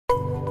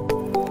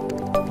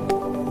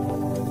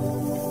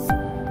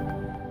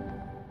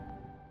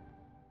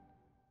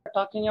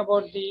talking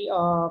about the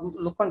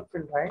look and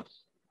feel, right?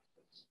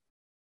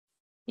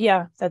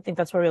 Yeah, I think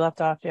that's where we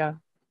left off. Yeah.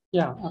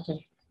 Yeah,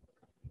 okay.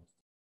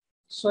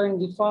 So in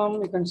the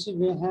form, you can see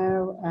we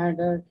have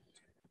added,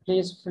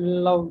 please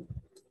fill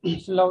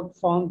out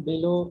form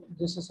below.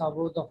 This is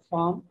about the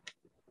form.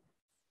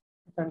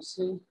 You can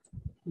see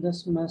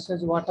this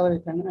message, whatever you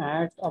can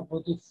add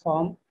about the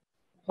form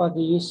for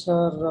the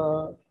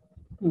user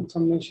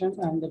information,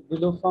 and the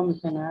below form you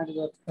can add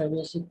your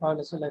privacy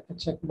policy like a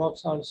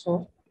checkbox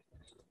also.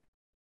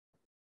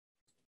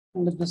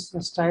 And this is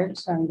the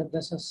styles, and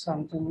this is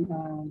something,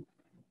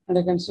 and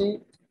you can see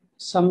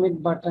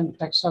submit button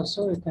text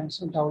also. You can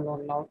see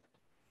download now.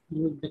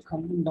 You will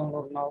become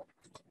download now.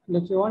 And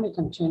if you want, you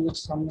can change it,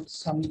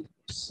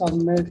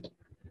 submit,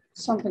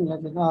 something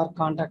like that, or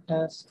contact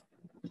us,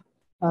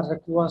 or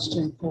request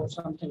info,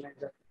 something like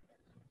that.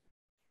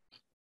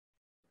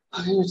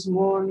 Okay, let's move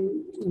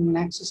on.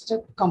 Next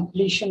step,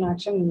 completion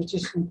action, which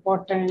is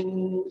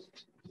important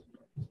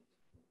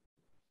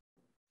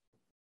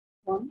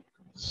one.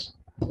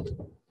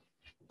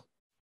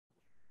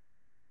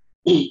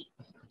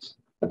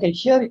 Okay,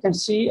 here you can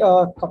see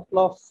a couple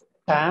of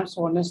tabs.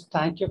 One is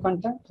thank you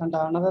content, and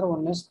another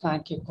one is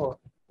thank you code.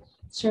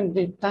 So in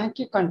the thank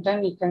you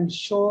content, you can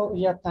show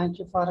here thank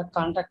you for a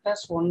contact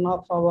us. One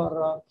of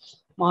our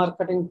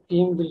marketing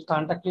team will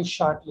contact you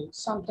shortly.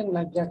 Something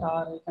like that,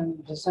 or you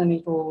can design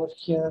it over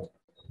here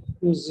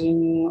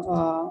using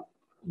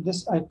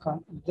this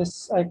icon.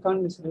 This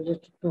icon is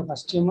related to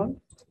HTML,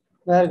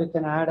 where we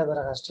can add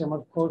our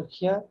HTML code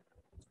here,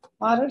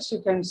 or else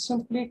you can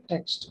simply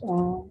text.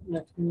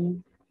 Let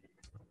me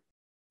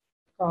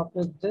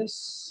copy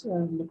this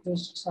and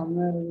paste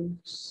somewhere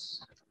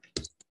else.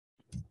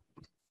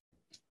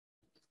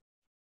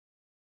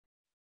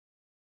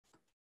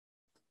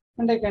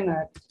 And I can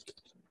add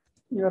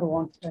your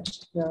own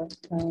text here.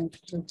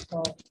 Thank you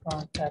for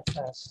contact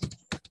us.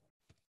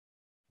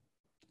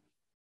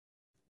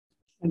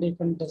 And you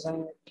can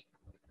design it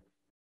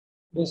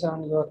based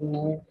on your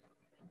need.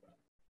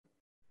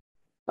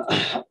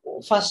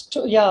 First,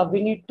 yeah,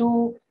 we need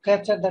to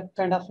capture that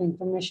kind of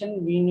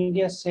information. We need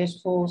a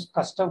Salesforce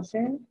custom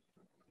field.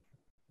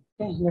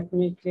 Okay, let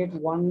me create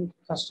one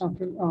custom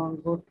field.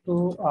 Go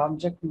to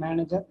Object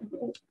Manager.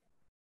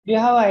 Do you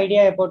have an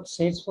idea about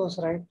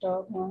Salesforce, right?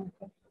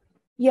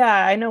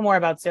 Yeah, I know more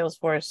about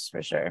Salesforce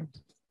for sure.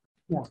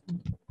 Yeah.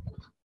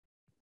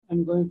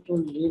 I'm going to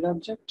lead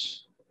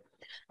object.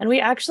 And we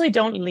actually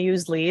don't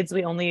use leads.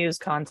 We only use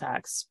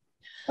contacts.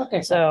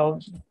 Okay. So,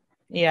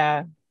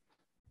 yeah.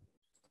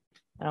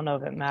 I don't know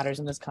if it matters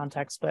in this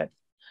context, but.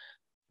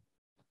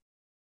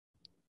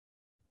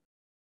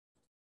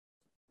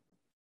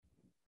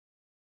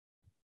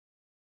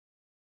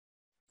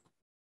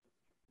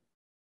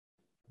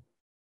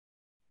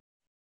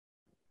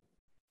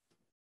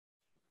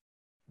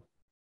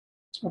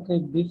 Okay,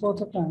 before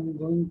that, I'm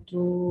going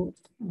to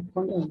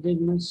open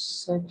engagement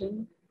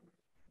setting.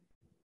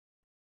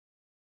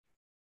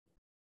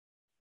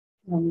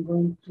 I'm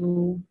going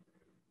to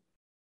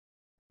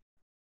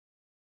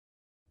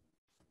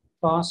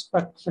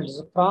prospect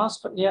fields.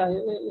 Prospect, yeah,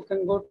 you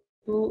can go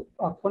to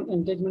account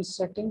engagement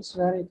settings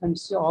where you can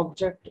see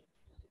object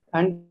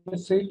and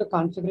field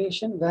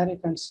configuration, where you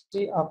can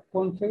see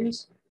account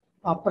fields,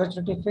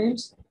 opportunity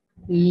fields,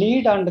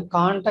 lead and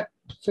contact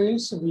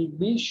fields will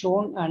be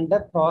shown under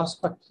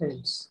prospect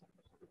fields.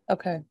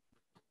 Okay.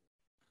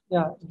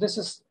 Yeah, this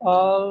is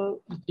all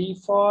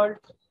default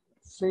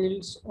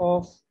fields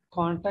of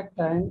contact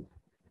and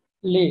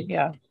lead.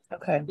 Yeah.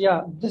 Okay.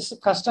 Yeah, this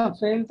custom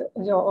field.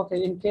 Yeah,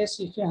 okay, in case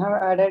if you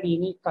have added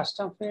any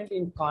custom field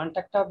in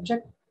contact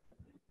object,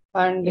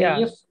 and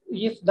Yeah.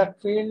 if that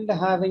field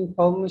having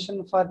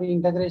permission for the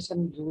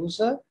integration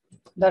user,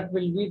 that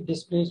will be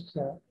displayed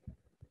here.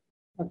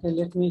 Okay,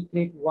 let me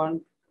create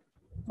one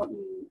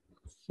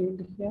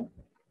field here.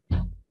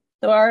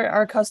 So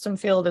our custom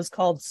field is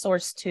called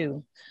source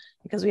 2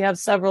 because we have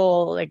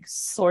several like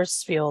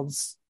source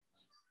fields.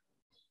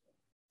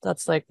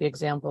 That's like the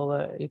example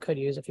that you could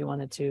use if you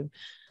wanted to.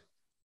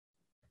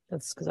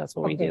 That's because that's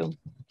what we do.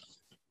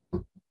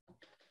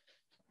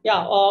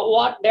 Yeah,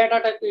 what data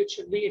type it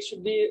should be? It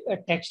should be a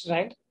text,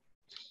 right?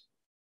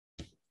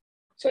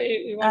 So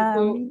you want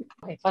to,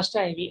 okay, first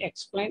I will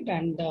explain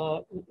and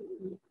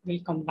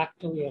we'll come back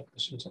to your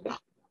questions, okay?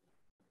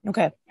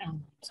 Okay,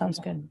 sounds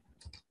good.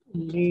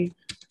 Lead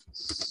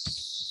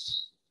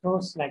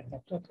source like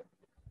that, okay.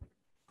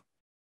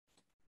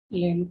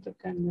 Length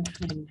can be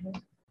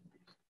 100.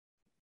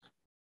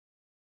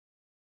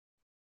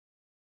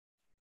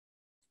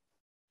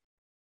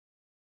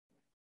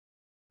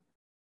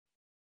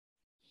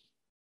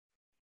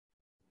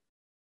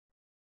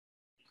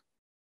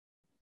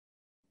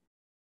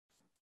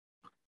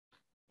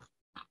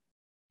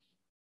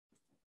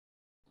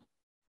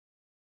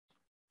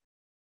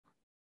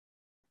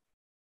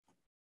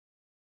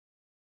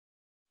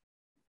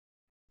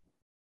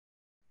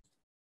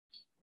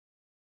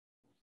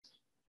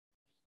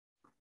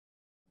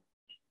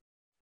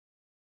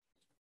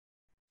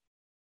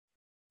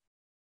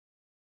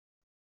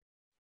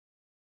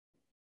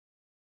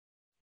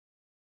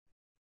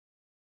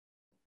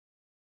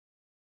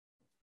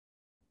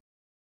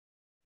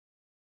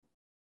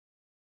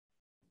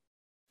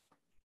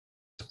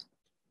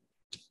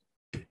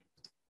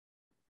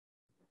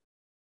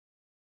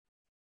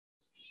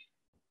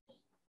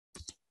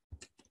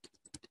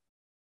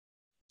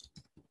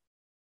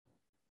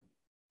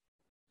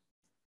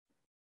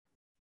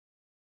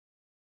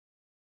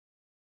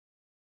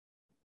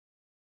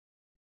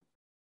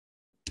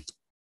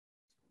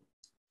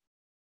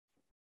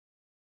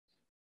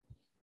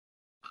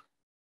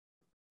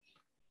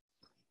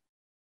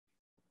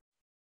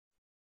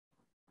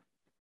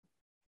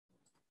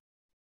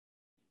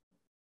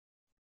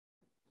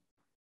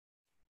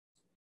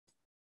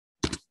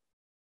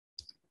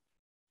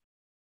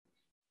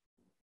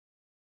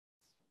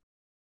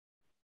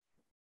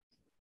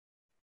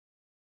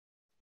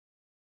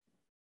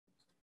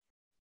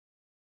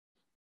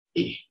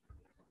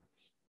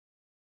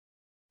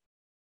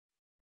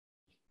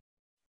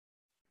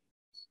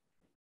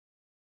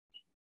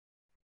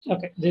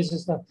 Okay, this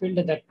is the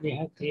field that we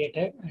have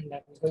created, and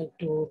I'm going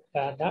to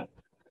pair that.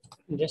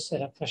 Just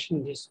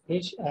refreshing this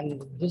page,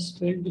 and this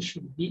field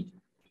should be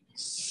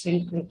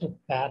synced to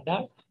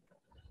Pardot.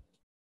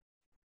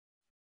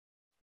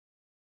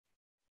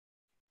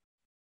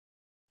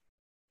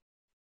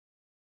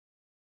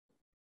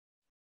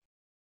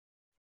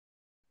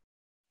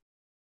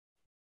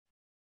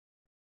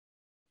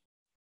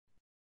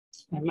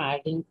 I'm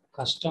adding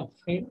custom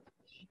field.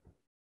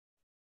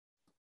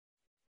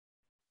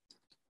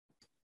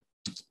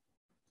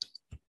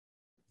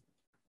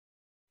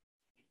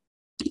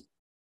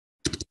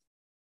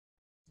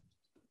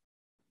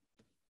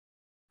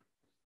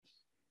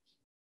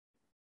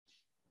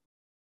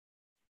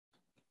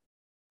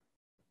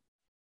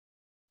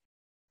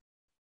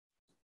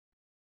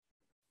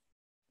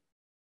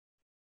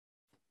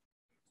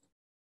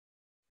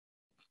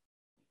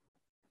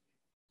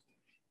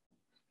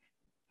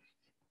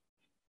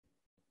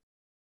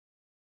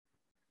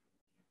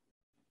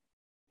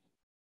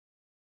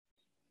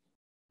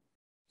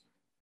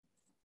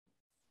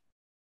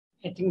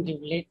 I think it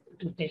will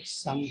to take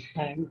some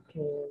time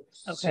to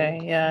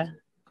Okay, yeah.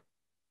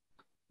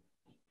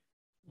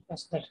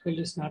 because that field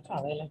is not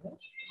available.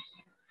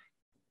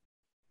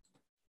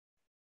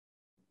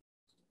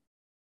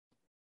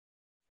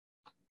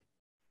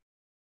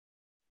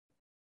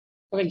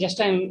 Okay, just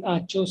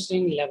I'm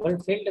choosing level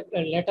field.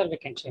 Later we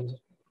can change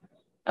it.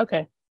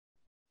 Okay.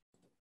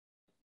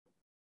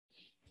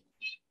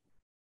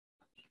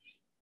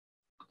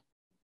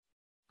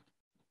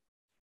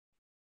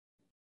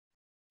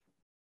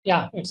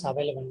 Yeah, it's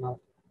available now.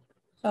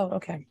 Oh,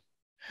 okay.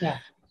 Yeah.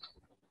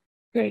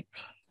 Great.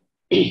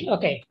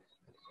 Okay.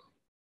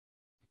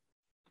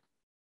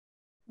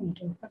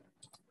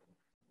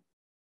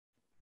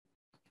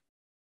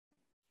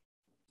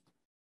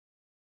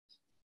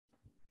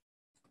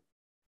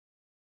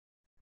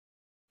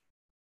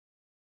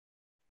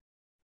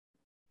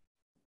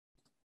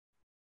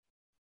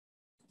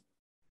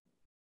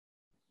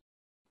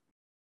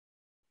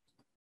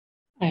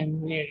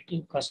 I'm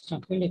editing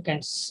custom field. You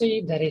can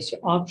see there is an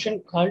option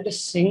called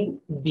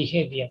sync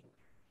behavior.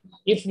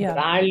 If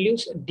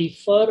values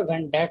differ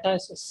when data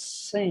is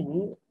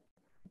synced,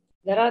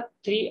 there are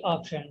three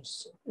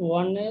options.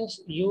 One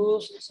is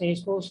use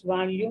Salesforce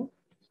value,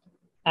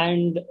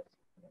 and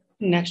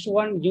next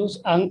one use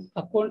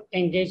account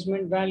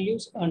engagement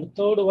values, and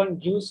third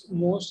one use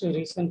most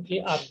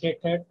recently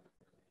updated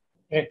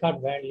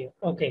record value.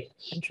 Okay.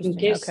 In Interesting.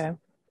 case, Okay.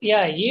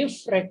 yeah,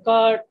 if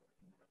record,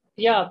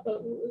 yeah,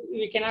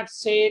 we cannot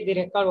say the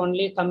record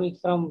only coming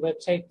from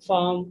website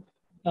form,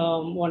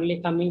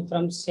 only coming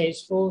from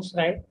Salesforce,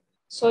 right?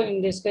 So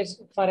in this case,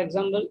 for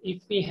example,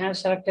 if we have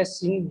selected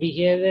sync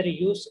behavior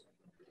use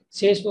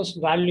Salesforce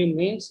value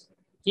means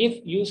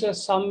if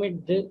users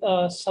submit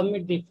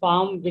the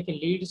form with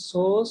lead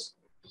source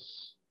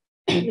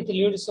with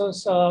lead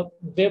source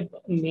web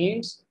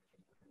means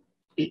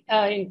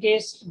in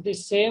case the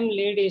same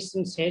lead is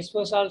in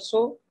Salesforce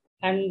also,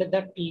 and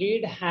that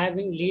lead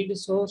having lead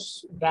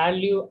source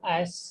value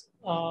as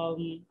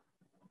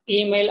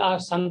email or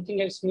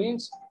something else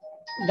means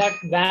that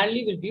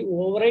value will be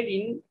override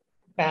in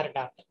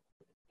Pardot.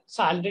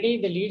 So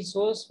already the lead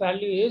source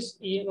value is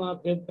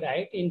web,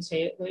 right, in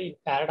say in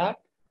Pardot.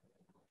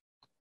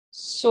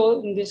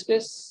 So in this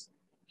case,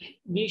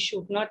 we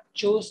should not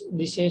choose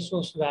the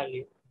Salesforce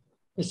value.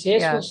 The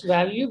Salesforce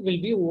value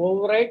will be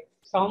override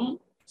from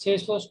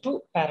Salesforce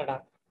to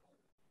Pardot.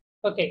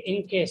 Okay,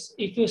 in case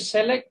if you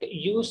select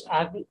use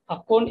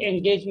account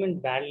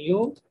engagement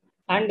value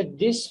and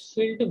this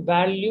field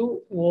value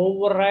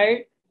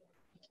override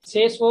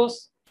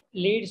Salesforce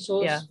lead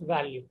source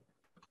value.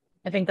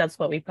 I think that's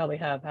what we probably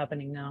have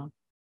happening now.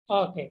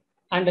 Okay.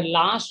 And the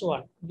last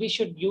one, we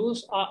should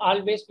use,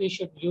 always we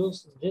should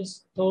use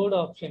this third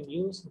option,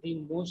 use the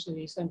most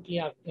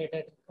recently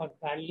updated record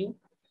value.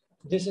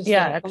 This is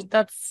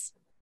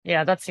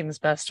that seems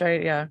best,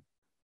 right? Yeah.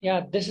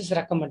 Yeah, this is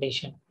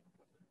recommendation.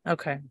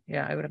 Okay.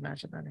 Yeah, I would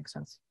imagine that makes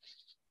sense.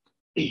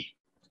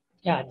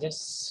 Yeah,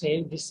 just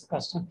save this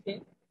custom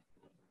field.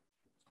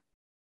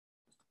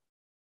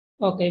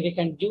 Okay, we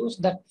can use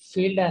that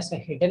field as a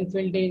hidden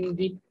field in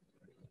the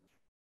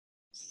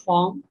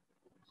form.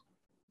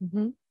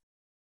 Mm-hmm.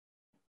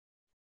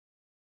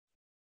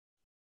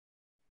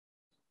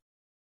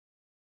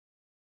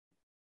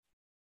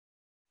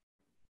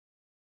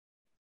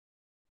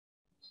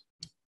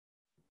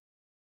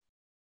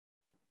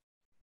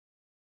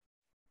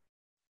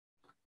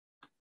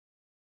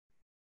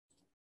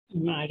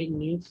 I'm adding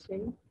new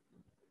field.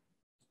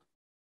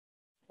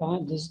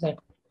 This is that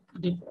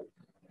default.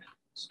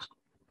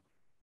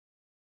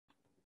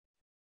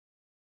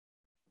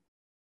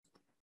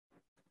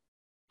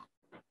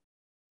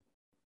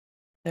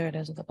 There it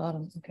is at the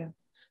bottom. Okay.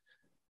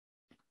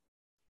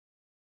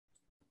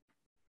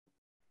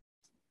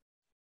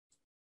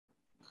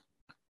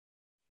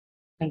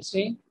 And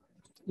see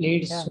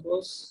lead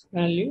source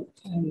value,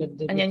 and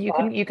then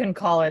you can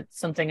call it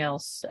something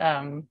else.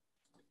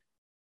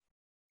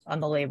 on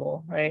the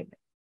label, right?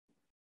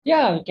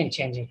 Yeah, we can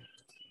change it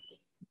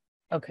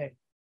Okay,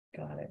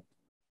 got it.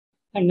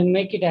 and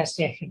make it as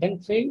a hidden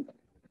field.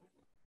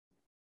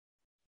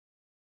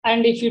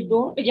 And if you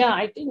don't, yeah,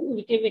 I think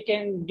we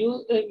can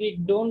do, we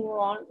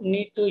don't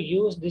need to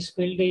use this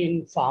field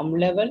in form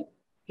level.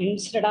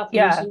 Instead of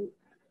Yeah, using,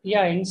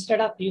 yeah,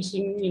 instead of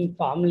using in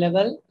form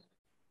level,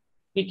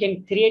 we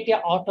can create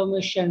a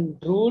automation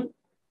rule,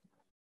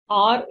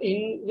 or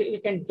we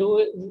can do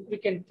it, we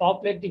can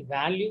populate the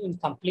value in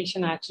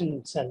completion action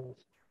itself.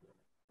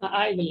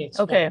 I will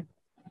explain. okay.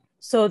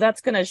 So that's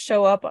going to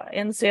show up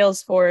in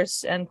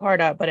Salesforce and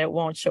Pardot, but it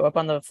won't show up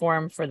on the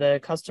form for the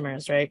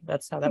customers, right?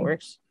 That's how that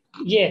works.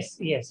 Yes,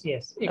 yes,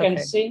 yes. You can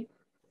Okay. see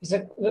is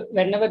that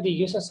whenever the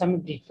user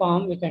submit the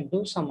form, we can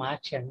do some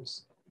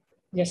actions.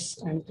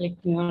 Yes, I'm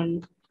clicking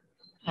on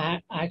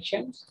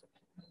actions.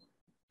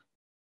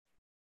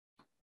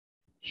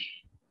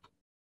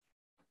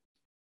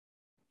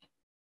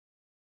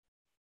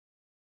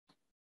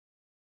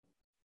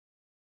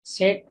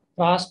 Set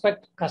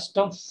prospect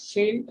custom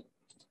field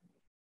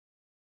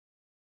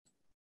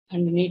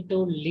and we need to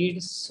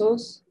lead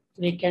source.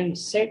 We can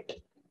set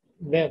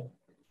web.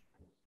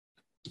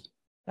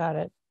 Got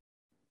it.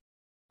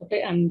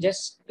 Okay, I'm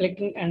just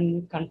clicking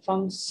and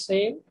confirm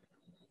save.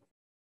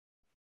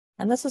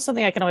 And this is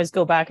something I can always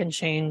go back and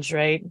change,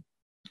 right?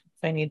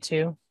 If I need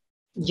to,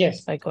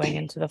 Yes. by going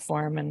into the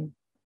form and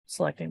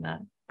selecting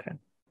that. Okay.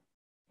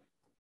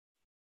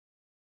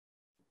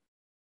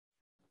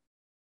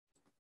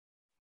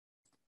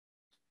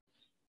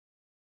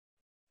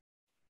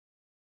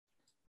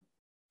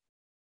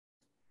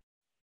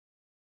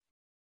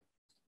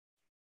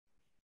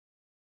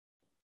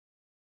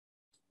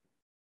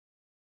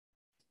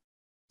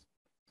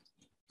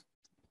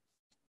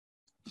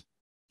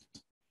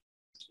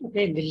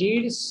 Okay, the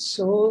lead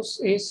source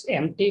is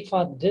empty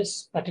for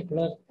this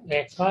particular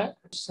record.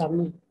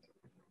 Submit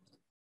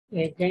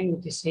again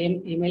with the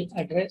same email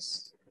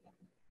address.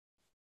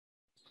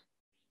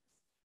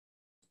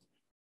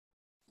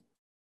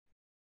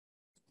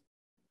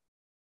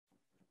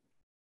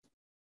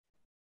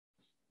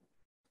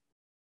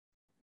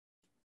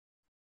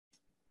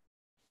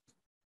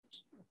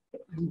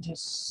 I'm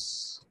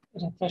just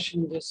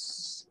refreshing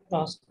this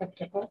prospect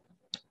record.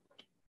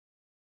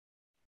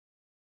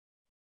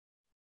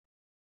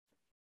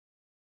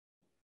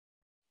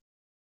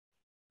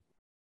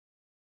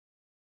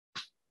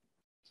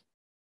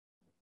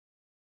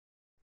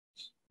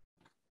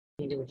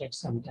 It will take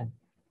some time.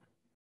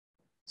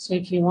 So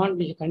if you want,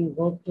 you can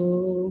go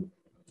to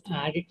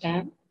edit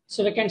tab.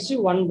 So we can see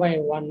one by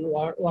one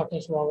what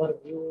is our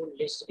view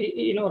list.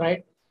 You know,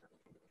 right?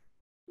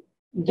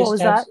 What This was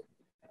tabs,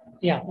 that?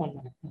 yeah, 1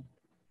 minute.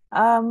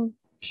 Um,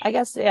 I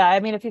guess, yeah, I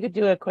mean, if you could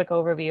do a quick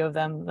overview of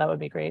them, that would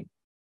be great.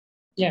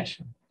 Yeah,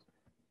 sure.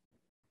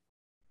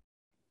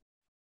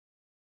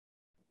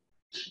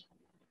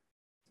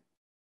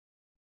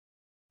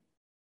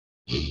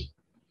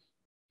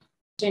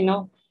 So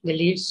now the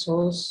lead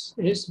source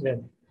is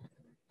web.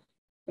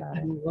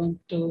 I'm going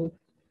to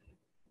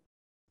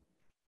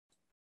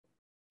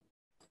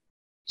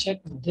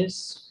check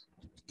this.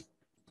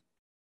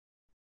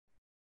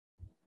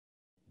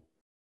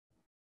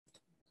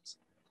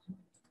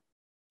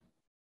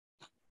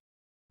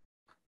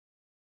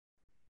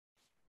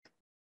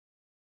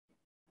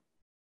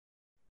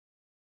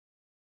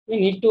 We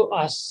need to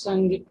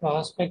assign the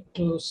prospect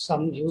to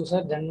some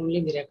user, then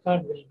only the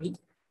record will be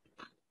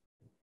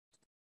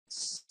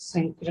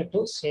synced to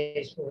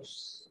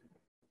Salesforce.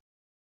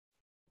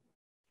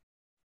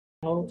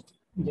 Now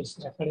this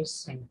record is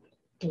synced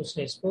to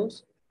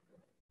Salesforce.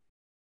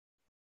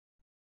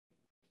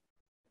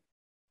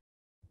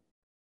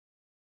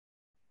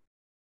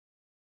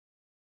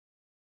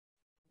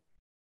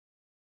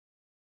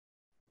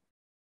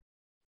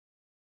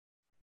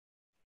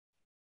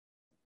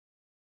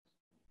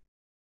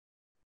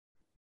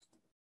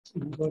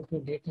 Go to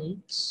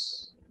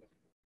details.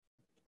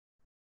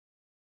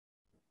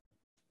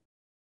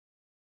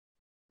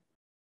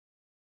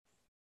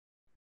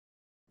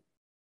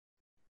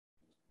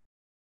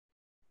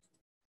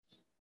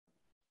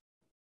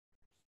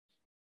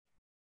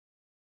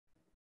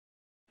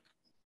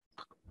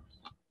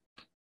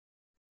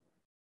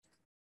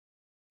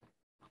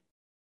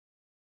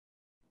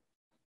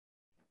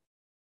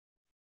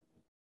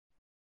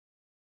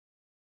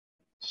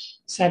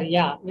 Sir,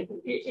 yeah,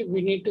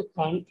 we need to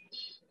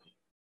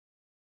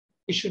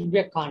it should be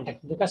a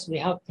contact because we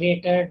have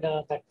created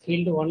that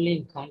field only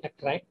in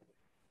contact, right?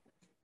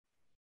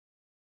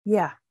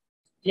 Yeah.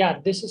 Yeah,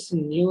 this is a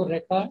new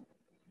record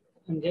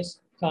and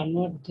just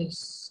convert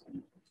this.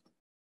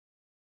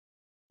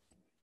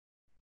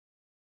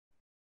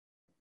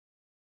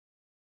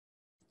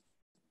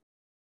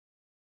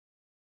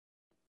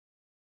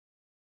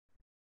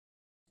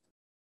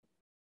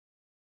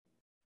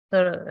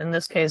 So in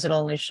this case, it'll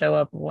only show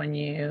up when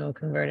you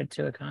convert it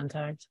to a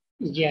contact.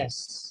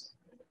 Yes.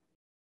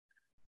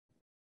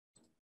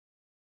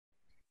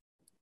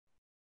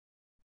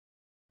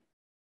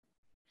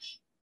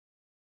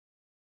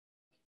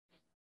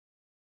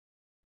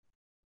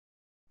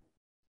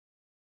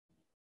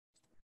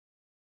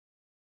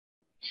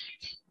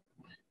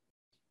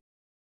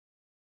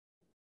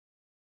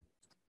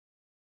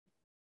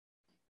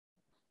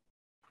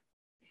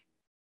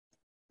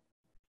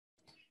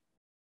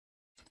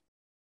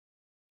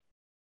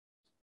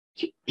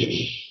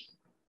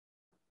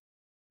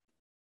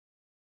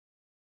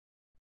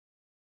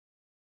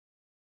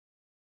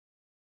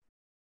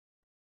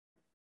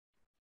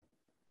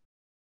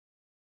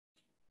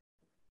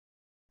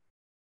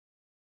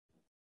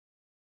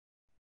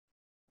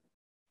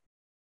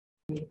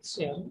 It's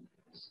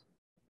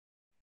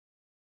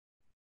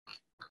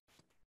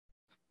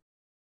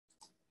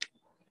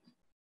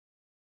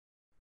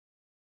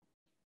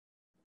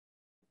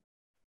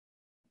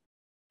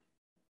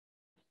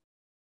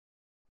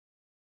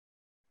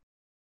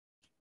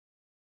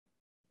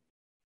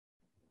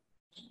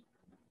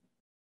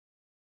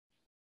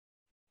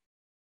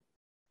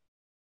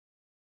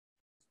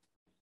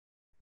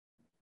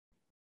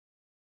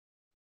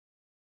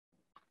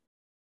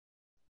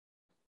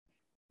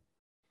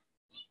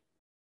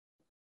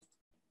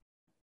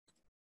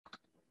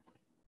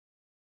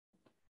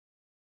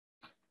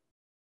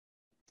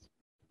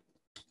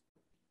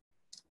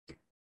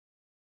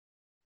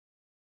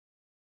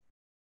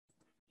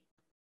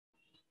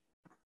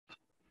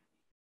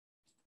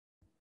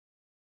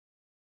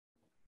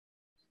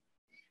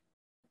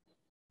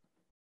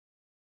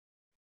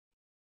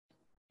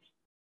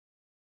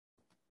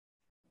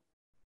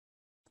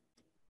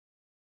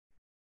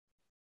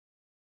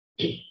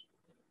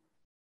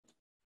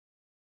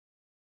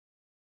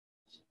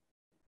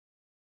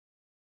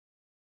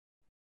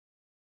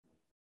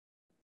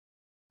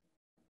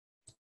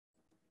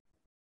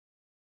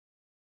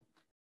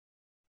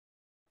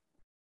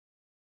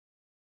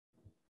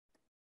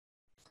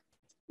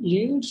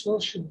lead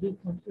source should be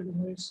copied,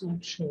 but it's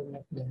not sure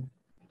like that.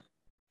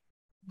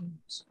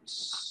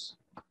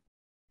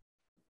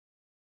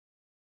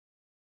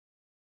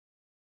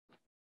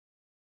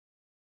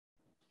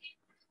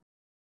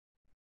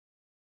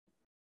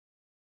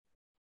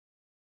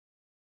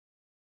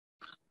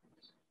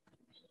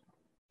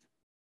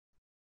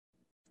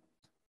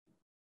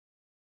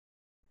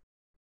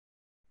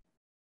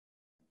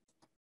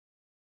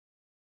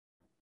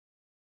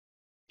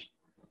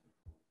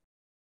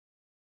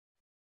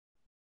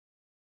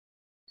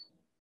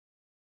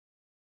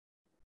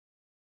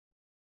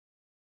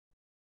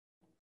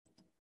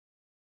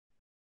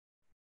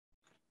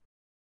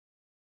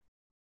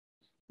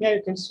 Yeah,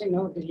 you can see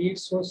now the lead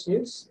source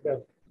is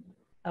there.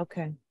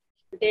 Okay.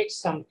 It takes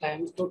some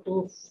time, 3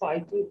 to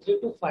 5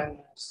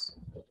 minutes.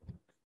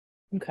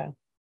 Okay.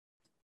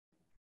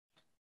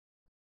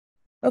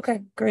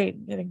 Okay, great.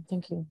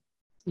 Thank you.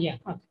 Yeah,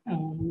 okay.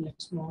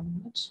 Let's move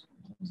on. Next.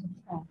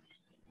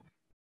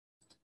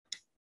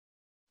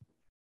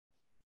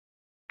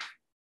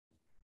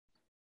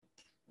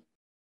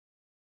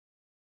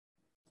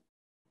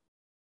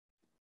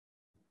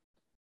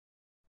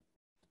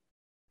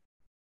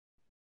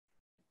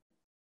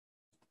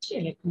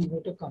 Okay, let me go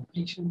to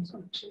completion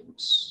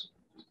functions.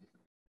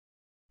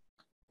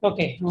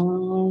 Okay,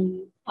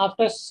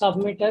 after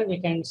submitted, we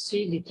can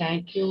see the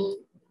thank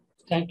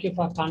you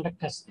for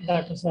contact us.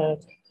 That is a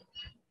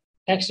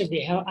text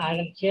we have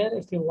added here.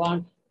 If you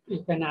want,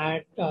 you can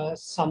add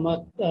some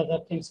other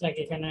things, like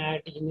you can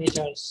add image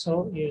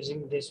also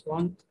using this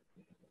one,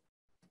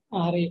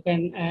 or you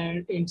can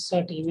add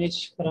insert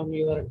image from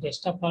your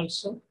desktop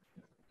also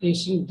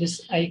using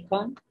this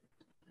icon.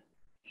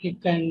 You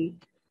can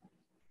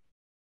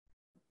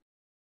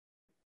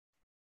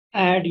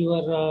add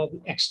your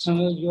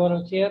external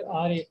URL here,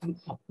 or you can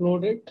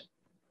upload it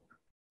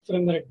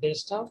from your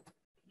desktop.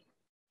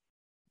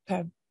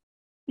 Okay.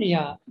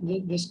 Yeah,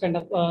 this kind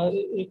of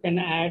you can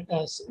add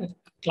a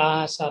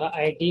class or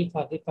ID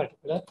for the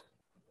particular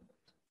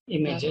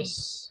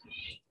images.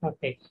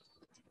 Okay.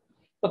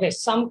 Okay.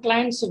 Some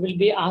clients will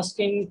be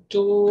asking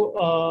to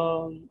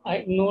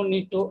I no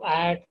need to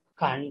add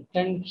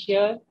content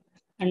here,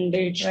 and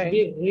it should Right.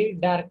 be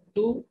redirect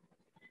to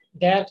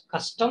their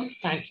custom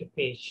thank you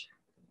page,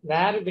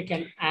 where we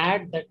can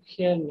add that.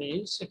 Here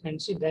means you can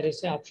see there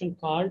is an option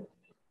called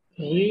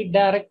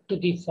redirect to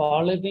the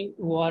following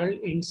URL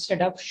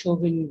instead of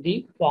showing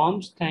the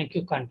forms thank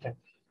you content.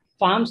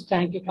 Forms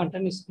thank you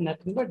content is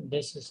nothing but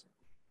this is.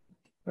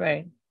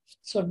 Right.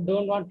 So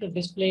don't want to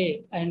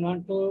display and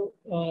want to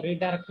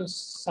redirect to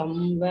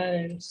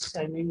somewhere else.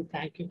 I mean,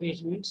 thank you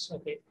page means,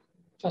 okay.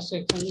 First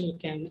example, you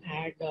can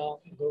add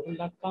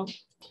google.com.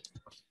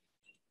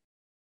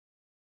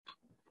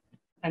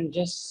 I'm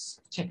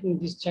just checking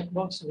this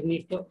checkbox. We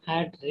need to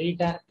add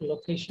redirect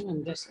location.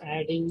 I'm just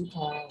adding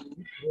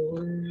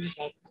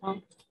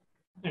google.com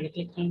and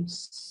click on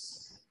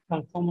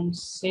confirm and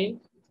save.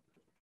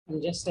 I'm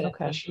just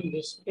refreshing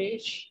this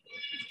page.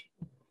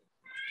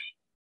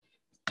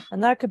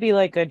 And that could be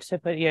like good to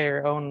put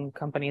your own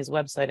company's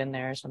website in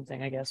there or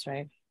something, I guess,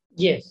 right?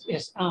 Yes,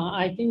 yes.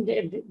 I think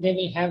they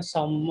will have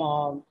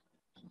some.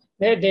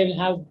 They will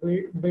have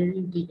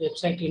build the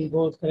website in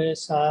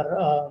WordPress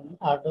or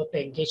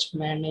Adobe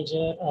Engagement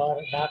Manager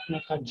or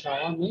 .NET or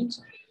Java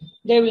means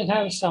they will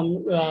have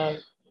some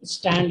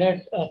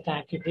standard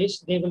thank you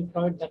page, they will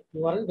provide that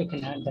URL. We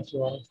can add that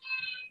URL.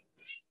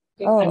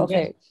 Okay, Oh, and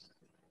okay.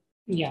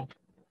 yeah,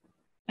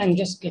 and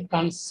just click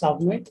on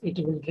submit. It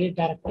will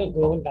redirect to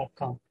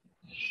google.com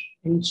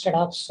instead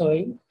of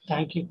showing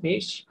thank you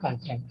page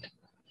content.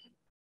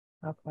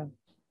 Okay.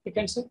 You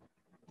can see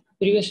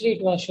previously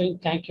it was showing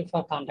thank you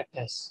for contact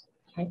us.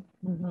 Right?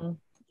 Mm-hmm.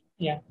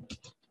 Yeah,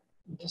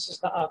 this is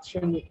the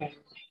option you can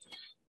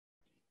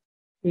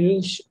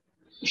use.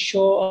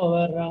 Show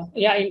our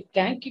yeah in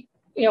thank you.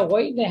 Yeah,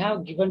 why they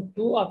have given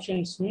two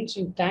options means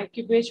in thank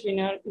you page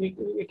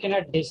we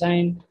cannot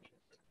design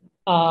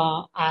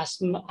as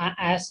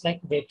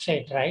like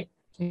website, right?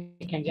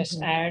 We can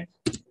just Mm-hmm. add,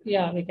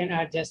 yeah, we can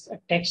add just a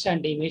text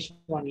and image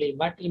only.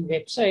 But in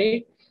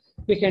website,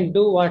 we can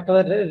do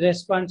whatever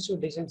responsive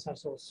designs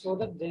also, so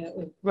that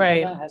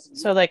Right. data has,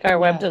 So like yeah,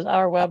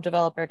 our web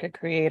developer could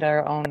create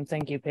our own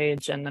thank you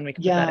page and then we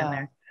can put that in yeah,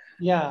 there.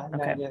 yeah,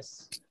 Okay.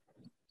 yes.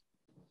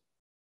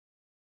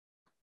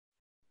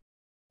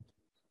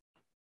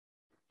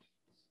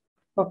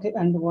 Okay,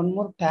 and one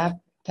more tab,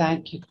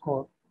 thank you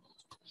code.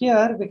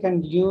 Here we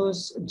can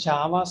use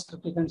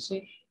JavaScript. You can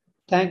see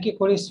thank you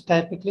code is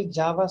typically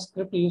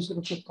JavaScript used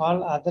to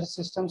call other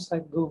systems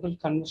like Google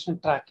conversion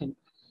tracking.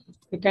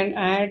 You can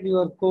add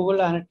your Google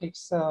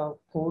Analytics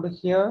code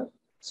here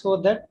so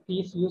that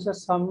if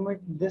users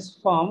submit this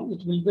form,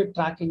 it will be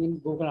tracking in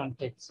Google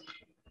Analytics.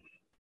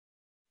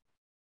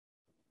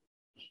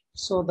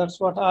 So that's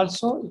what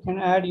also you can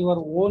add your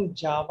own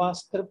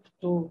JavaScript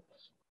to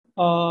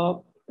uh,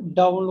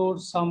 download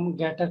some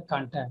getter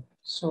content.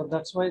 So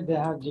that's why they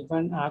have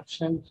given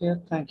option here.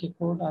 Thank you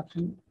code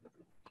option.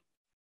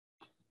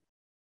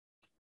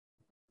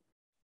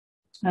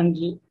 And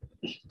the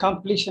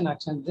completion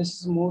action.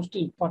 This is most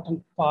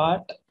important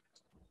part.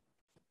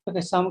 Okay,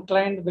 some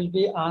client will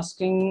be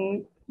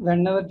asking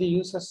whenever the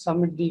user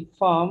submit the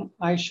form,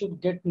 I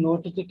should get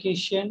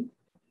notification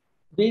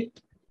with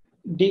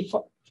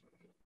default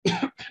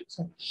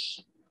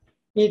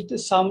with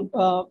some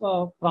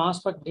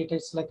prospect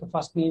details like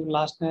first name,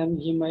 last name,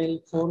 email,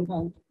 phone,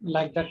 and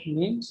like that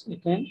means you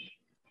can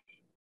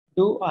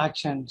do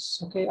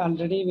actions. Okay,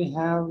 already we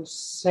have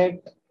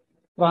set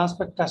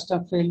prospect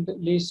custom field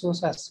lead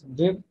source as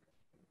web,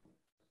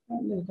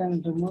 and you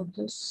can remove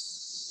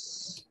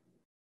this.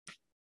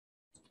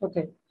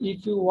 Okay,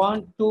 if you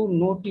want to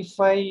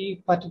notify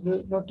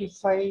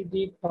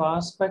the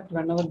prospect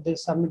whenever they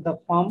submit the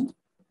form,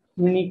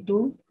 you need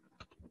to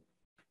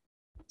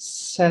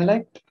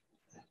select.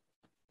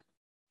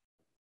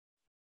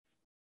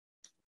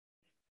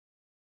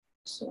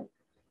 So you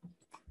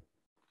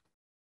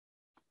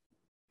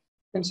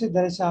can see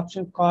there is an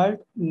option called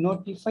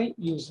notify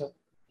user.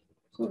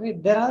 So okay,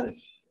 there are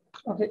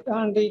okay,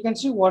 and you can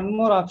see one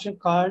more option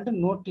called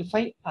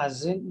notify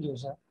as an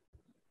user.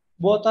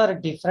 Both are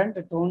different.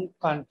 Don't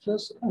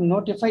confuse.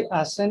 Notify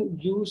as an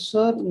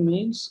user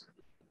means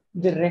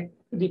the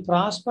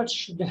prospect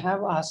should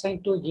have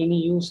assigned to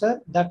any user.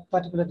 That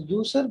particular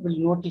user will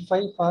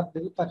notify for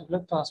the particular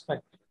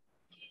prospect.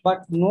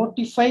 But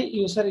notify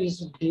user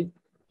is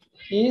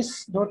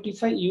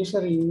notify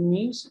user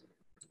means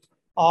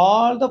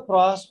all the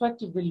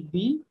prospect will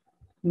be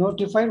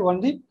notified on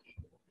the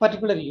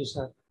particular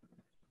user.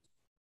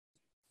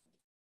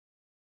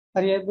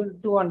 Are you able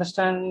to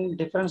understand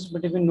difference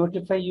between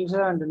notify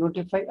user and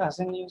notify as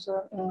an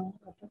user?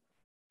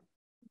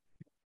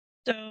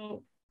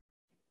 So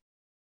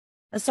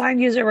assign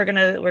user, we're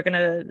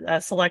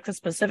gonna select a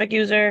specific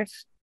user,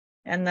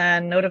 and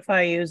then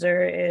notify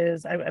user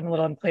is I'm a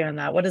little unclear on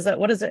that. What is that?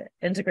 What is the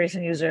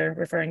integration user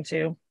referring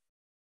to?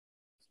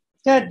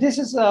 Yeah, this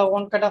is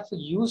one kind of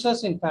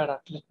users in Pardot.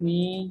 Let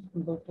me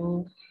go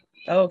to.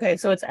 Oh, okay,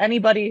 so it's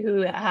anybody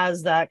who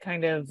has that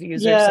kind of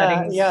user Yeah,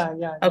 settings.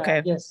 yeah.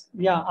 Okay, Yes,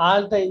 yeah.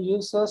 All the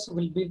users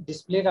will be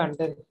displayed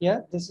under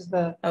here. This is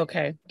the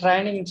okay,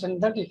 training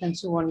instance that you can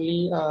see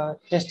only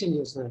testing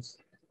users.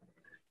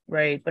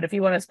 right. But if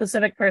you want a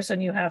specific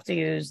person, you have to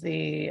use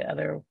the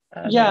other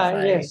Yeah, notify.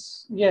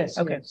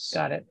 Okay, yes.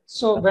 got it.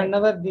 So Okay.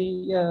 whenever the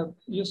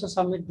user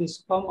submit this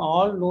form,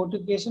 all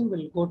notification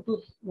will go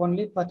to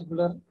only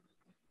particular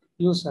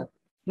user,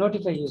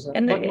 notify user.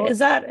 And But not,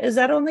 is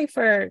that only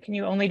for, can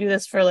you only do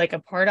this for like a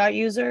Pardot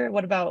user?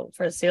 What about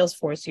for a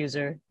Salesforce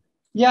user?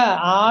 yeah,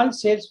 all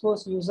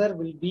Salesforce user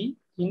will be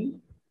in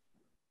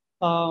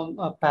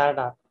a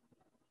Pardot.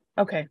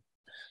 Okay.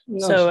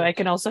 No So I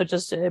can issues. also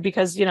just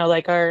because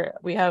like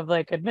we have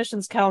like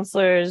admissions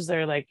counselors,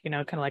 they're like, kind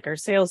of like our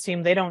sales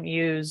team, they don't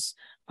use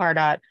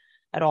Pardot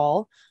at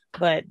all,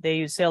 but they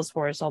use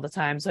Salesforce all the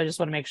time. So I just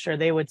want to make sure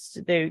they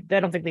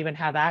don't think they even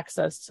have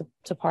access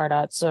to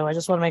Pardot. So I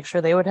just want to make sure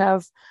Okay, we'd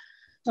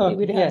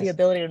have the yes.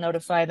 ability to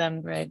notify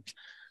them, right?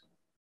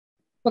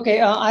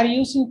 Okay, are you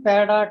using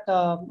Pardot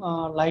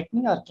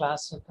Lightning or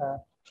Classic?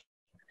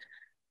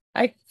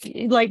 I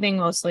Lightning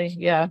mostly,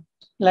 yeah.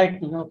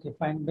 Lightning, okay,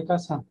 fine.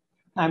 Because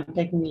I'm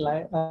taking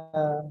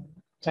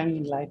training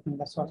in Lightning.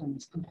 That's what I'm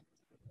asking.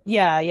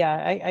 Yeah.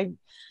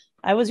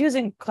 I was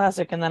using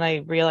Classic and then I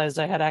realized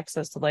I had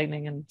access to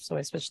Lightning and so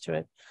I switched to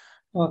it.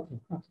 Okay.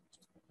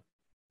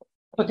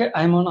 Okay,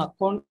 I'm on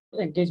account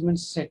engagement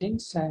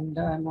settings and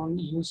I'm on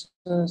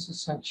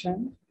users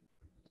section.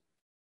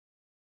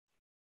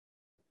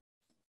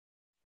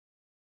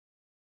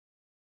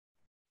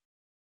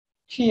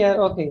 Here,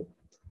 okay,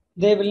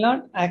 they will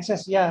not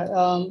access. Yeah,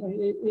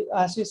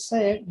 as you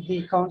said,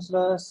 the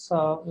counselors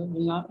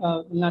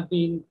will not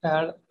be in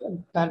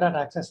Pardot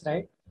access,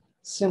 right?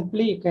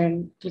 Simply, you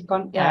can click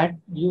on Yeah.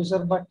 Add User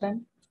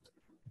button,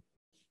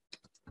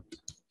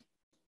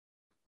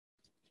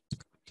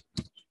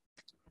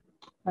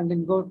 and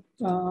then go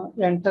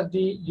enter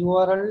the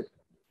URL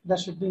that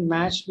should be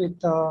matched with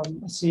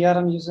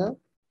CRM user.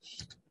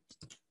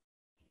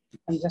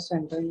 I'm just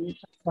entering it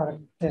for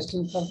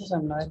testing purpose.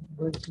 I'm not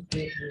going to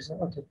create user.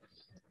 Okay.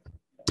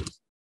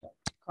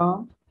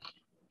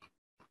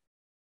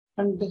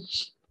 And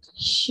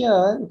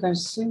here you can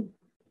see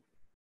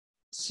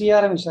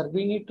CRM user.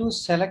 We need to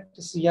select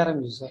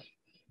CRM user.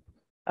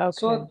 Okay.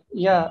 So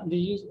yeah,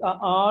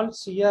 all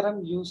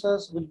CRM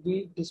users will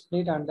be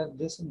displayed under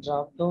this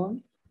drop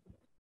down,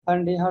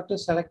 and you have to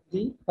select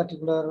the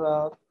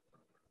particular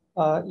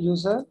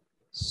user.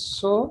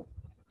 So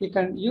you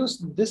can use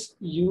this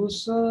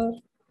user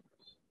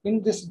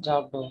in this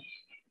drop down.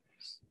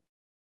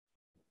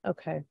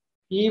 Okay.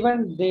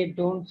 Even they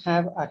don't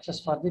have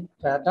access for the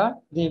Pardot,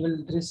 they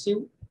will receive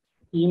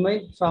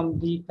email from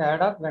the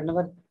Pardot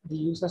whenever the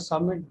user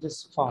submit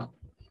this form.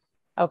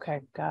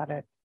 Okay. Got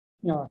it.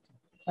 Yeah.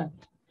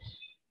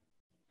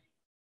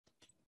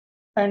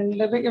 And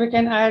we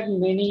can add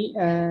many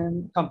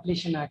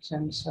completion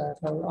actions.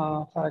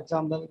 For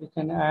example, we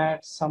can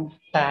add some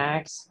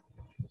tags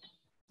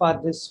for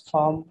this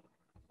form,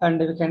 and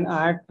we can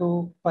add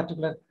to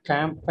particular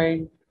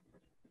campaign.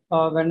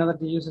 Whenever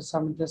the user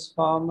submit this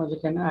form, we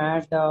can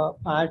add to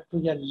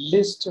a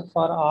list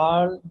for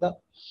all the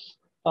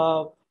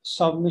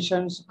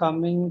submissions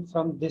coming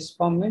from this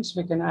form. Means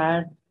we can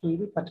add to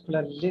the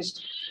particular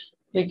list.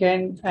 We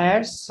can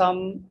add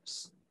some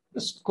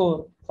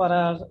score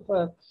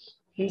for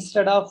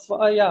instead of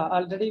yeah,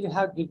 already we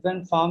have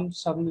given form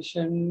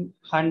submission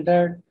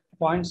 100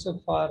 points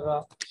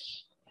for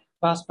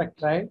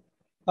prospect, right?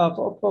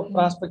 For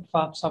prospect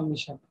form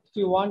submission. If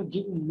you want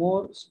give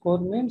more score,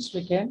 means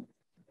we can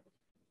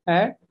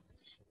add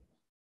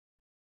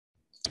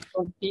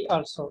 20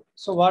 also.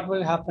 So what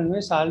will happen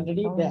is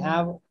already they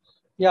have,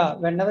 yeah,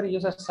 whenever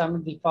user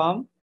submit the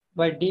form,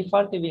 by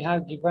default we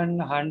have given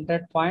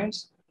 100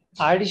 points.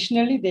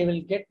 Additionally, they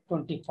will get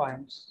 20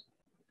 points.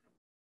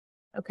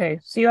 Okay.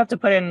 So you have to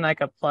put in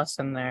like a plus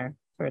in there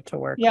for it to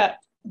work. Yeah,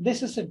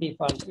 this is a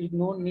default. You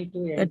don't need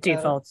to enter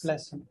defaults.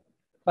 plus.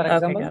 For Okay,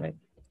 example, got it.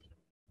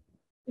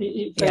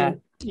 if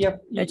Yeah.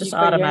 It just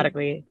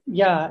automatically.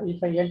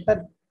 if I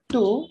enter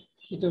 2,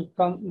 it will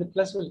come, the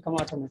plus will come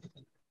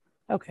automatically.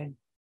 Okay.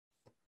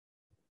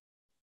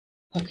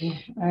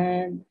 Okay,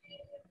 and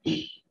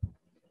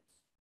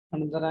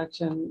another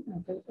action,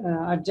 okay.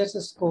 Adjust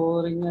the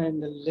scoring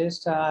and the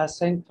list,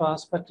 assign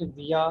prospect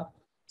via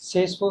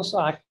Salesforce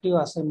active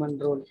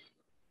assignment rule.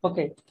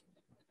 Okay,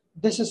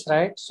 this is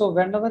right. So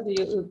whenever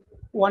the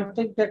one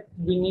thing that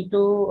we need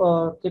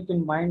to keep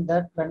in mind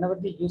that whenever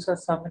the user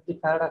submit the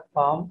Pardot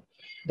form,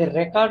 the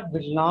record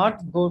will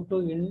not go to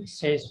in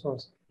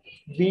Salesforce.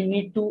 We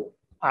need to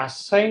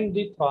assign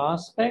the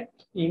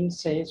prospect in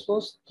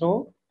Salesforce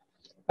through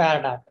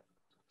Pardot.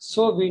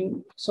 So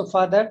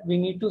for that we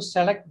need to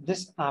select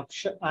this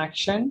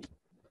action.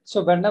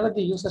 So whenever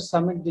the user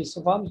submit this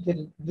form,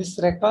 this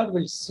record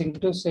will sync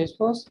to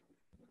Salesforce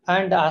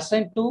and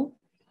assign to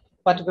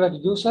particular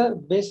user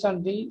based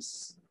on the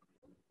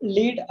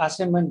lead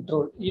assignment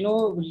rule. You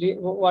know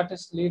what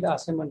is lead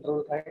assignment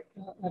rule, right?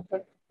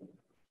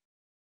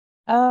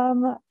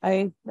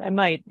 I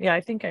might. Yeah,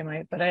 I think I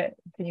might. But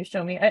can you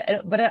show me?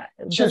 Sure,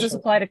 Does this sure.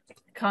 apply to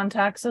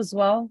contacts as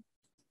well?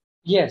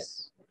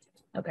 Yes.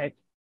 Okay.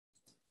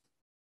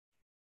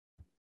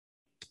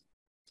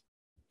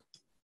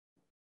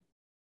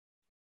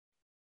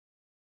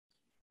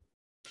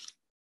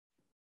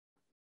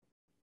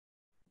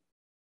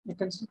 You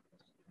can see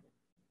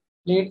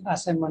lead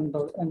assignment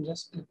rule and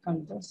just click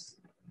on this.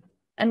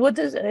 And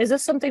is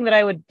this something that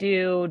I would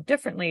do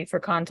differently for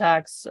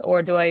contacts,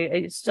 or do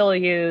I still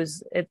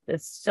use it?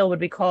 It still would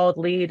be called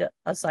lead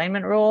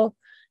assignment rule,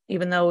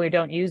 even though we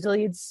don't use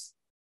leads.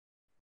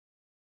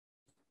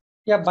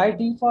 Yeah, by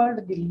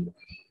default, we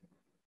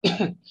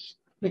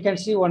can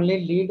see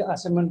only lead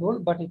assignment rule,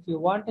 but if you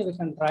want, we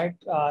can write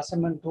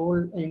assignment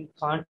rule in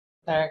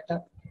contact,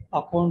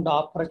 account,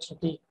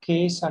 opportunity,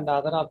 case, and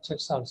other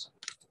objects also.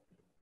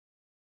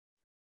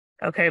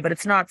 Okay, but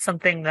it's not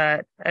something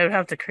that I would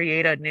have to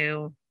create a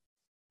new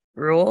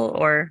rule,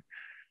 or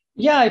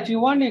yeah, if you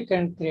want, you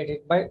can create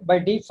it. By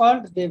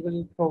default, they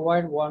will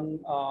provide one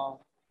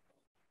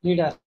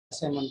lead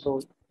assignment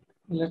rule.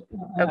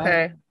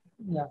 okay.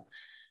 Yeah.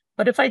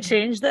 But if I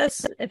change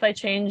this, if I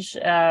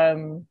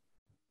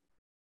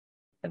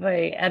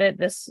edit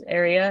this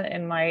area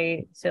in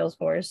my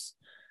Salesforce,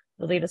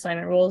 the lead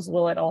assignment rules,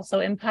 will it also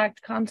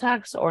impact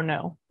contacts or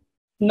no?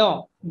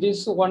 No,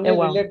 this one is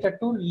related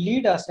to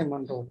lead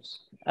assignment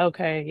rules.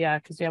 Okay, yeah,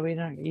 because we're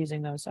not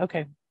using those.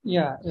 Okay.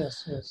 Yeah,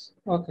 yes.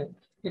 Okay.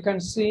 You can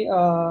see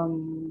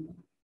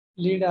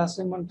lead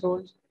assignment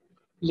rules.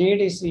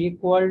 Lead is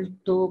equal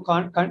to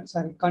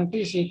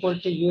country is equal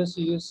to US,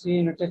 UC,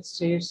 United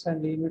States,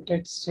 and the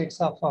United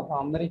States of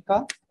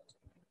America.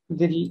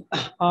 The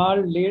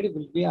all lead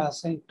will be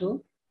assigned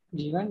to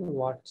given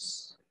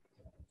watts.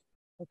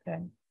 Okay.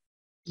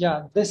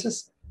 Yeah, this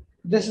is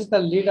the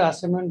lead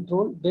assignment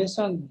rule. Based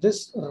on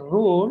this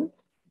rule,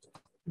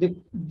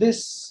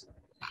 this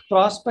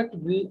prospect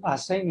will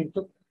assign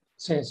into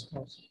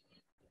Salesforce.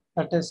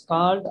 That is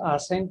called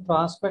assign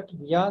prospect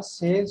via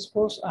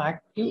Salesforce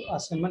active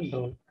assignment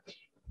rule.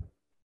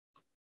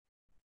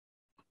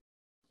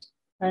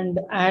 And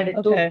add it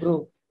to Okay.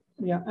 group.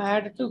 Yeah,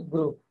 add it to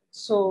group.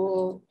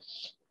 So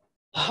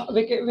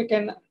we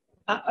can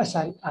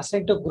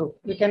assign to group.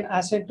 We can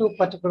assign to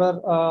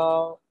particular.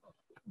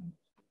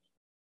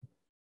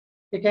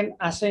 We can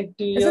assign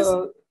to Is this,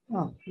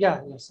 your.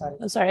 Yeah, sorry.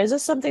 I'm sorry, is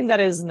this something that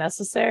is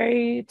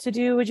necessary to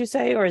do, would you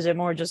say? Or is it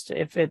more just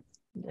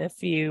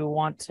if you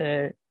want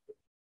to,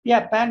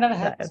 Yeah, Panda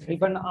has if,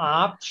 given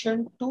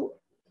option to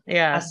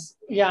yeah,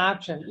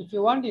 option. If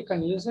you want, you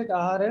can use it,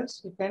 or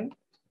else you can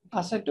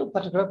assign to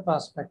particular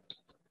prospect,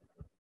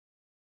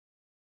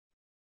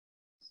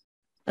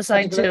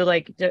 assigned particular to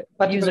like the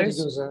particular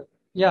users? user.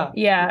 Yeah,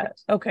 you Yeah.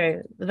 can, Okay.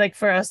 Like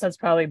for us, that's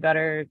probably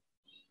better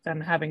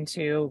than having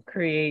to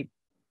create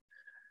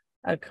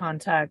a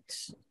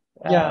contact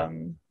yeah,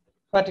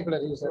 particular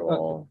user. Okay,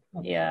 role.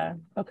 okay, Yeah.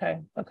 Okay.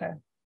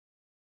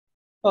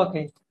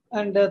 okay.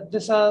 And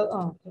these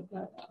are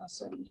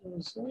assign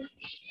user.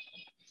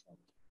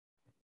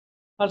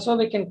 Also,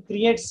 we can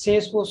create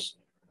Salesforce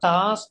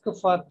task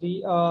for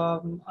the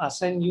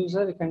assign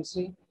user. You can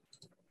see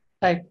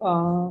type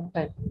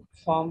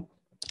form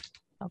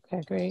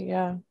Okay, great.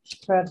 Yeah.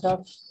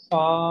 Pardot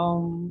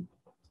form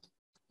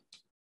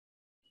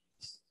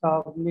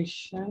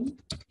submission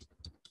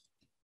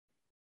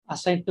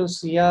assigned to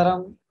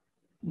CRM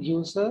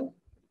user.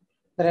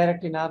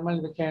 Priority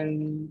normal, we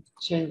can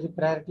change the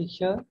priority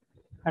here.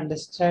 And the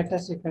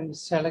status, you can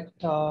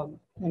select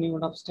any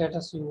one of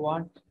status you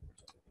want.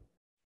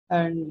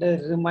 And the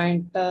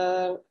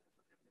reminder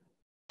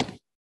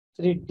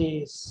 3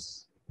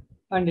 days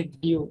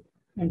and due,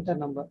 enter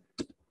number.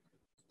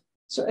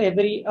 So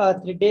every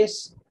 3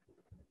 days,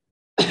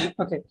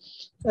 okay.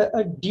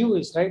 Due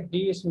is right.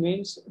 Due is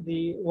means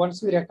the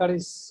once the record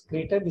is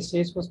created, the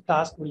Salesforce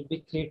task will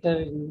be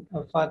created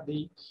for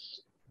the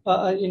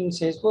in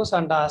Salesforce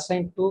and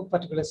assigned to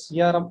particular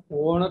CRM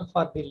owner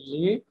for the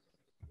lead.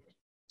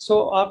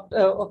 So after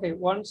okay,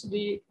 once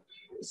the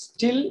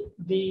still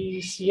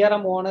the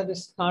CRM owner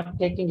is not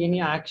taking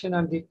any action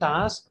on the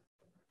task,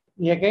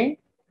 again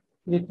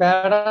the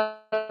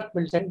product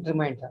will send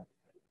reminder.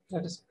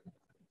 That is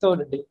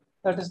third day.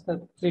 That is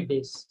the 3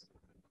 days.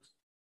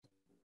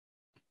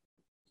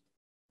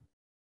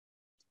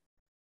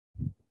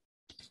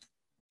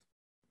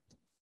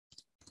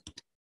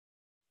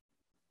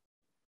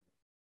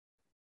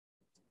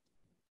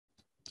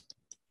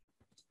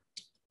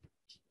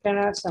 Can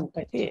add some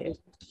text to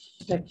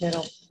take care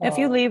of. If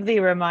you leave the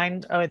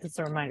remind, oh, it's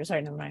a reminder.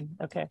 Sorry, never mind.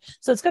 Okay,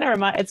 so it's gonna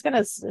remind. It's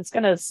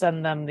gonna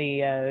send them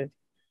the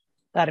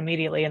that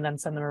immediately, and then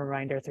send them a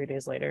reminder 3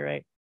 days later,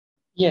 right?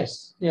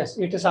 Yes,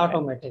 it is Okay,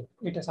 automatic.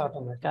 It is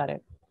automatic. got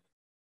it.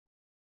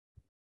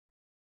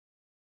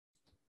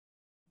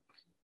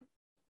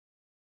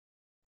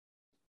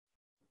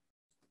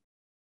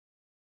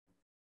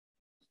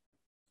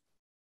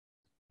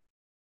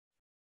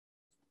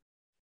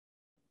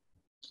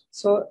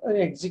 So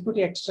execute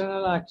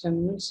external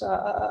action means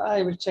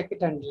I will check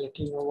it and let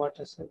you know what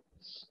is it.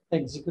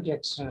 Execute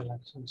external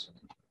actions.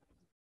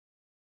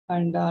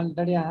 And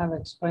already I have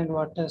explained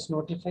what is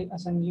notify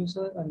as an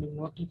user and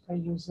notify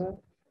user.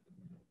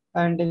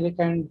 And we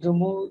can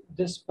remove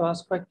this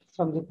prospect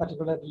from the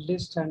particular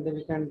list and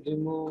we can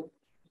remove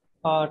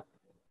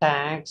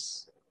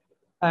tags.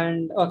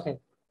 And okay,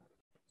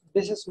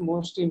 this is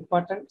most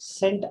important.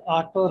 Send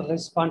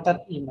autoresponder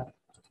email.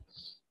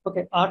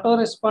 Okay,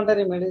 autoresponder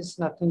email is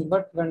nothing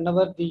but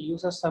whenever the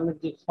user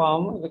submit the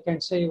form, we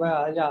can say,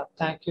 well, yeah,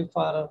 thank you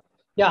for,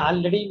 yeah,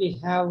 already we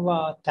have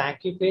a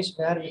thank you page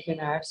where we can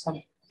add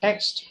some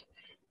text.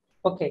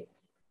 Okay,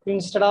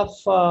 instead of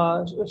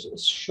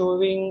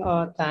showing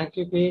a thank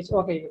you page,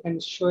 okay, you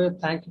can show a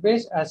thank you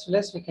page as well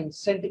as we can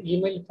send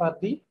email for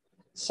the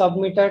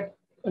submitted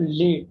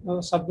lead,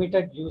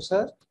 submitted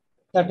user.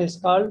 That is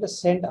called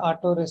send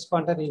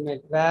autoresponder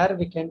email, where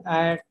we can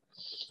add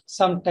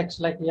some text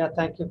like, yeah,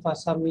 thank you for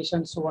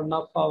submissions. One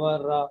of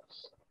our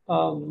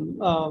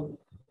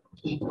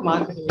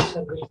market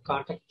user will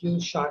contact you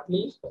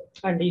shortly.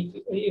 And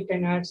if you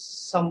can add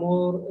some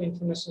more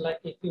information, like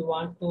if you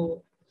want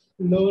to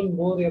learn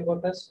more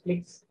about us,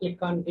 please click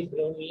on the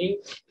below link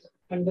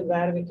and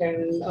where we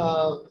can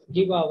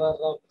give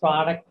our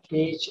product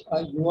page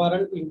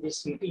URL in the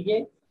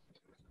CTA.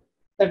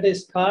 That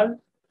is called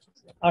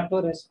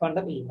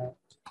autoresponder email.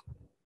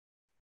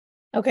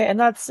 Okay, and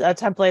that's a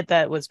template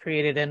that was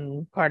created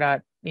in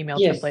Pardot email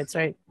Yes, templates,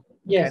 right?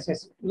 Okay.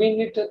 yes. We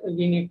need to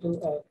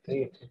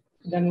create it.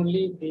 then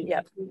only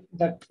Yep.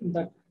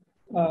 that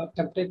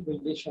template will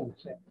be shown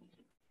here.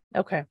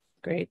 Okay,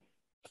 great.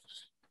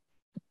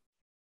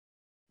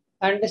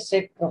 And the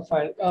set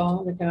profile.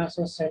 We can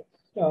also set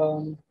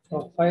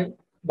profile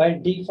by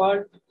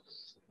default.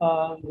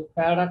 The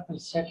Pardot will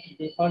set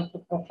default to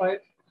profile.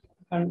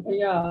 And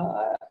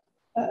yeah,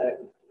 uh,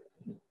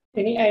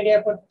 any idea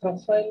about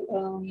profile?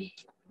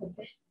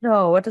 Okay.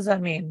 No, what does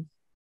that mean?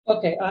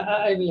 Okay,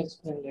 I will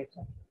explain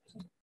later.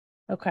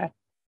 Okay.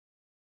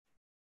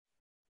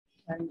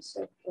 And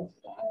set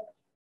profile.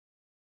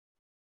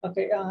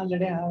 Okay,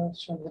 already I have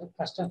shown the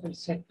custom field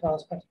set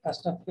prospect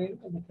custom field.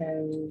 We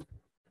can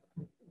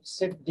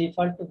set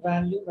default to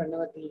value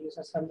whenever the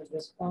user submits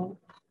this form,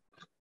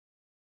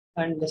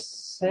 and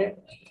set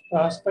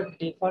prospect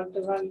default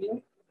to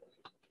value.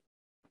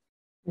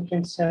 You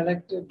can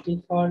select the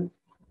default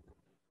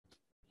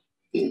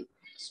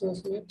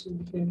source field.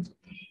 You can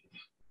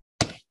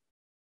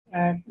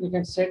add. You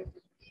can set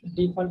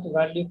default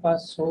value for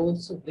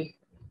source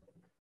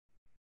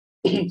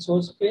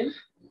source field.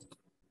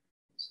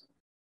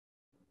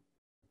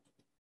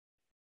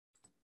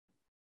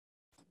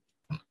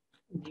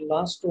 The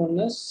last one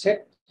is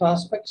set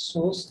prospect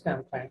source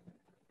campaign.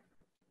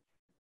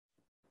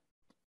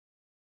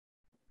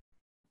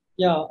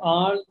 Yeah,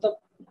 all the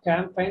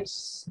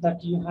campaigns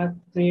that you have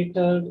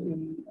created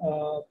in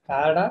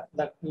Pardot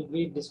that will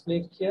be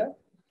displayed here.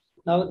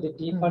 Now the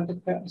default,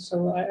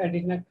 so I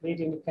did not create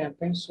any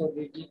campaigns, so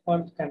the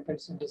default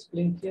campaigns are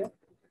displaying here.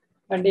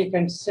 And you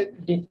can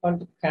set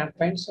default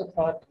campaigns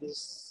for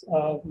this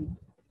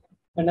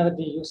whenever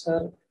the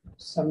user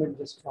submit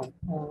this form.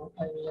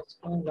 I will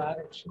explain where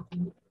it should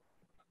be.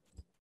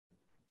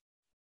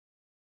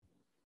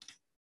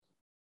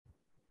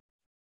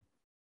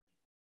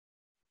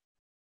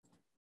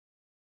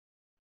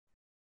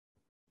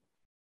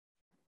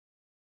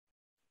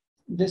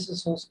 This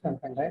is source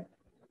campaign, right?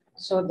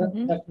 So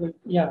that will,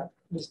 yeah,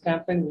 this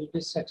campaign will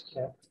be set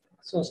here.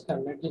 Source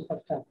campaign,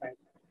 default campaign.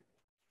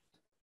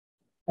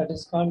 That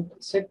is called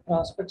set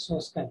prospect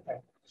source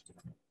campaign.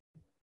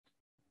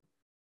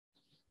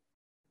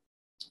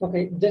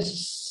 Okay,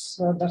 this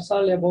that's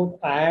all about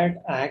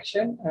add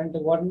action, and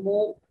one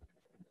more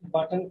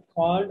button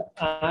called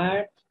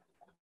add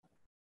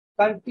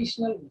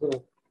conditional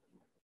group.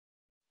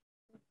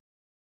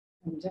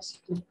 And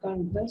just click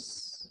on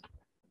this.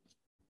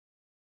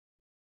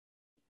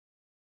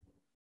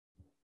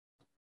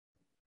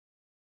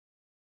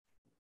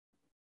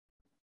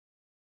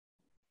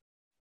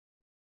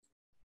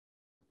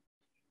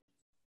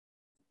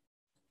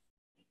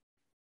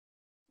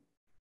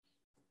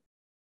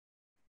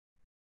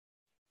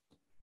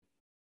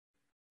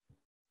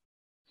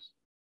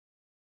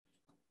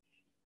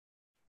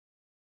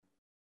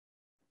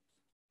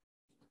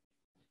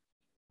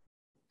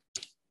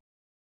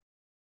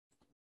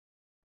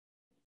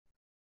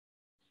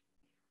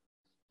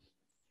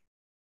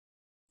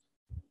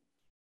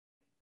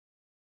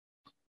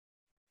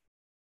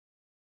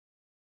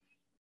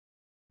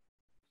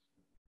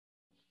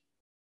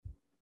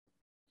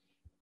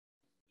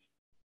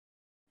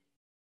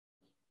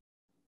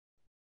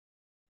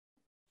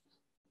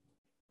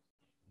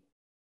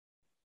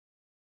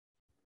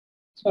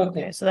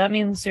 Okay, so that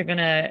means you're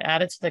gonna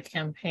add it to the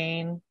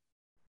campaign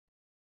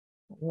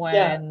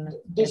when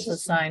this it's is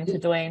assigned to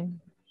Dwayne.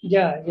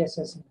 Yeah, yes,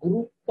 yes.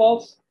 Group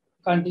of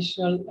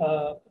conditional,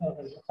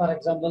 for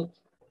example,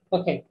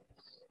 okay.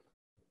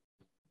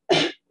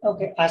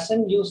 Okay, as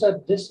an user,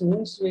 this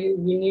means we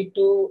need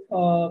to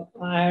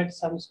add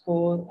some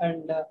score,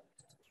 and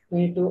we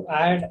need to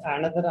add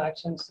another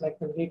actions, like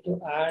we need to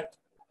add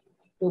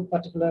to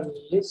particular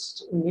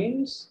list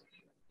means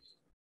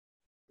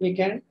we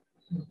can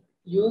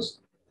use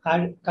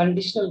add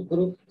conditional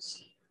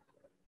groups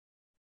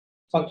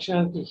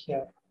functionality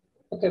here.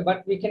 Okay,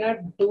 but we cannot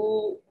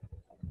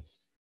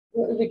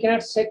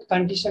set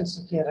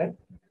conditions here, right?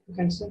 You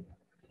can say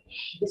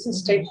this is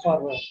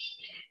straightforward.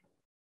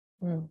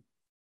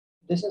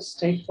 This is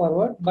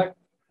straightforward, but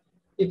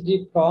if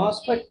the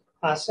prospect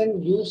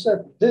assign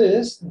user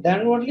this,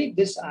 then only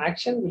this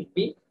action will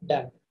be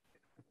done.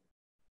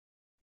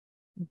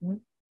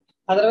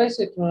 Otherwise,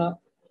 it will not.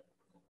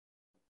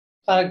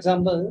 For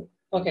example,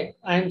 okay,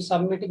 I am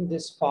submitting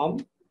this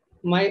form.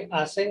 My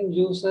assign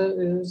user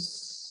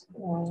is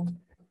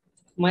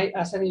my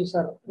assign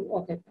user.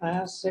 Okay, I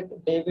have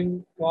set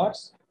David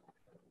Watts,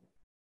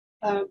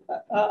 and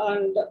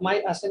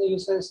my assign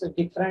user is a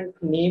different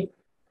name.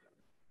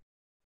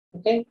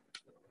 Okay,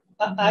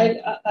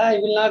 I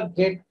will not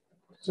get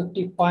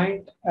 50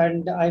 point,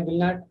 and I will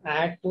not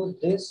add to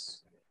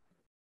this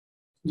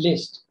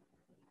list.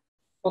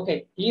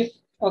 Okay, if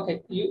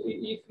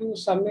you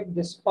submit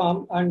this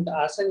form and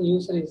as an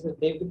user is a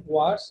David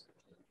Watts,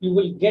 you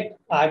will get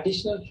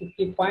additional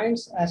 50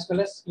 points, as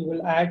well as you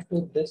will add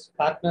to this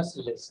partners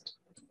list.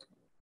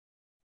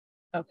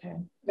 Okay.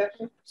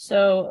 Okay.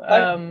 So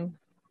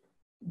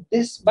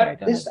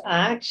this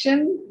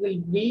action will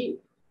be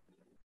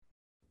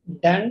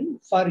done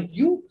for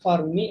you,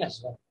 for me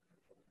as well.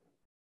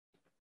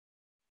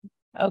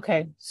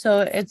 Okay, so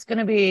it's going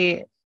to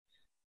be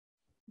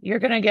You're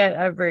going to get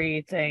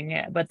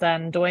everything, but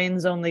then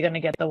Dwayne's only going to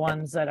get the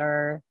ones that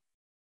are,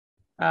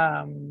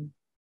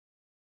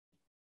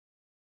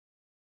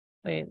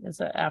 wait, is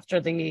it after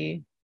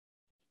that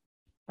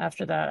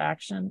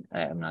action?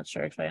 I'm not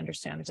sure if I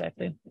understand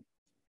exactly.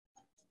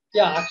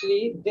 Yeah,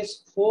 actually,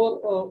 this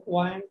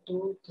 1,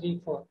 2,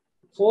 3, 4.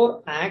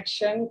 4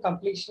 action,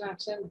 completion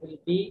action will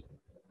be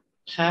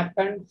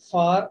happen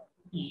for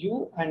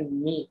you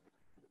and me.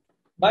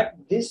 But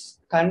this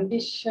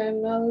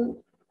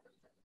conditional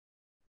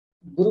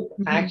group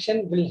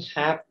action will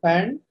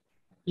happen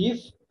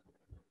if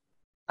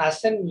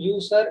as an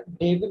user,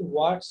 David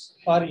works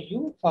for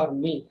you, for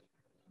me.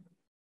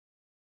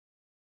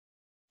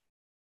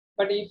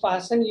 But if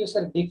as an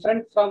user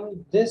different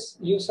from this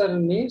user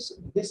means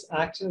this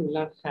action will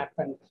not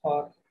happen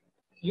for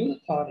you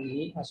or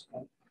me as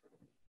well.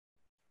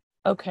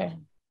 Okay.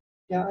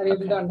 Yeah, are you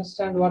able to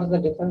understand what is the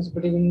difference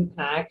between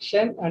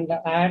action and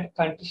add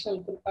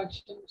conditional group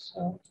actions?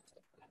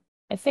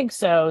 I think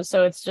so.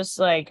 So it's just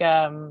like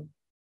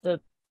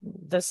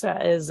this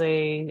is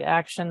a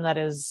action that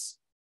is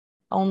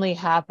only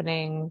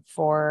happening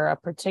for a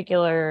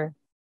particular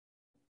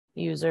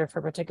user for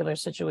a particular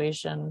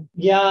situation.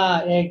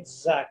 Yeah,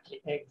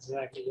 exactly.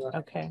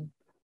 Okay.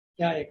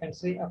 Yeah, you can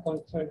see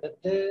account for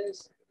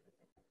this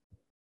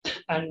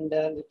and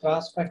the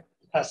prospect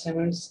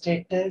assignment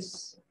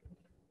status.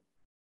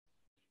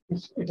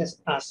 If it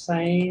is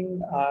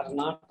assigned or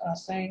not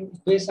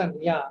assigned based on,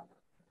 yeah,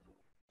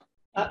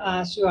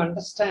 as you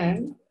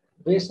understand,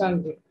 based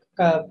on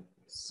the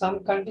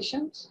some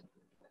conditions,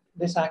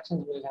 this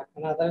action will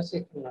happen, others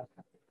it will not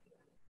happen.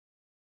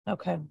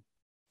 Okay.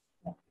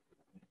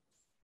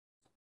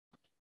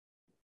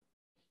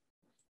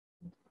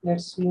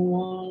 Let's move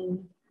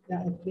on.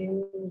 Yeah, I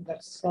think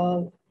that's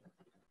all.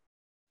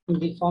 In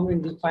the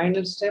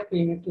final step,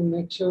 we need to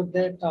make sure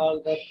that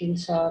all the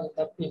things are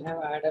that we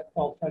have added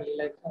properly,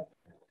 like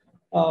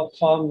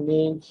form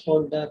name,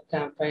 folder,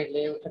 campaign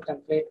layout,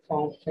 template,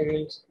 form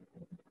fields,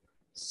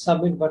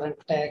 submit button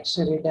text,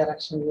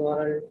 redirection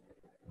URL.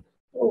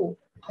 Oh,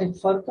 I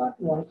forgot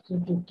what to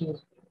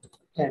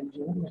tell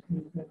you. Let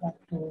me go back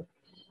to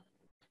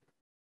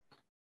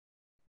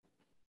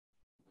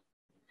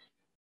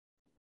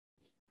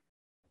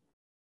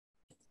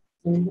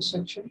the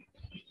section.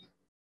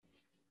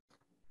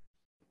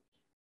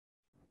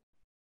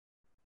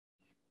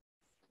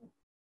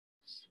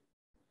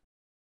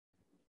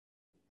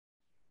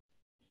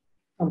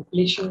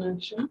 Completion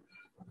action.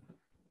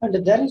 And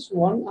there is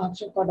one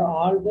option called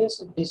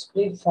always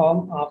display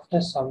form after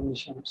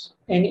submissions.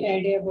 Any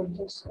idea about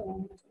this?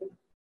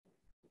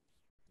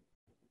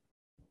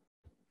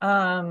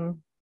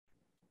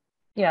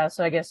 Yeah,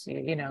 so I guess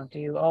you know, do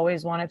you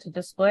always want it to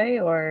display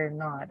or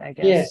not? I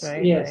guess,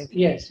 right? Yes.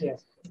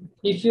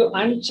 If you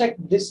uncheck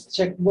this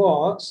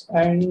checkbox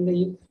and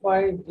if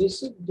I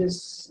visit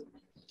this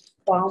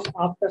form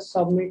after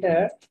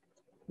submitted,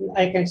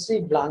 I can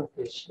see blank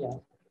page. Yeah.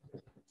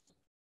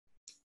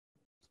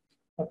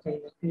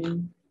 Okay,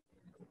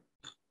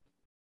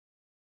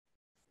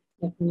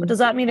 But does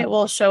that mean it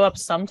will show up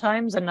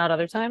sometimes and not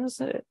other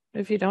times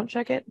if you don't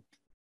check it?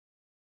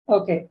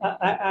 Okay,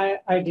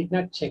 I did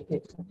not check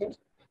it. Okay.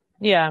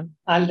 Yeah.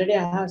 Already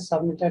I have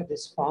submitted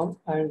this form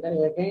and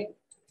again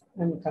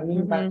I'm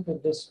coming back to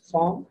this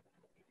form.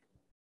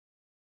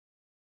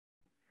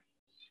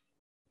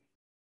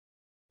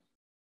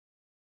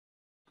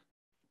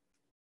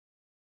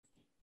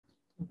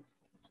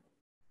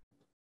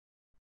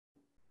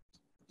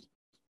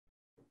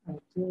 I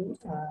think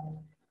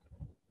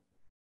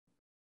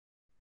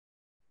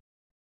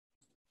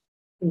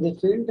in the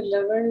field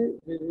level,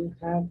 we will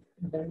have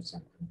done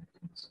something.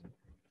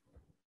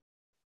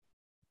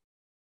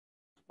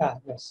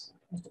 Yes.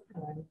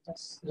 I'm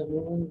just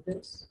removing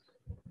this.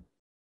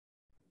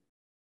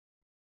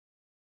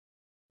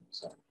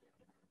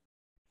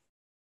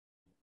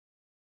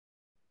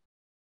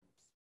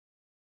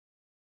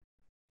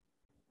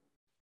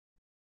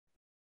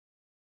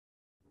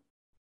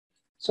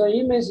 So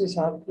image is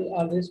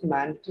always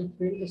mandatory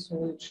field,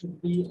 so it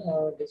should be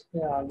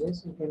display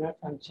always. You cannot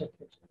uncheck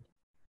it.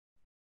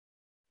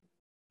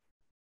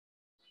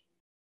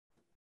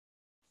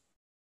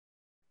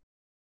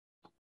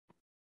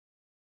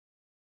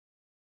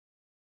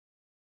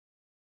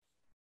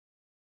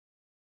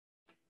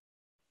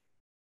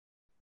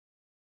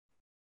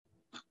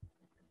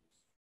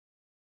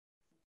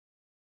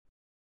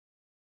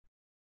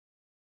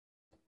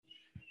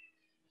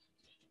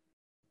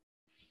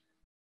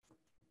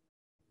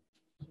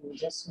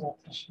 Just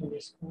refreshing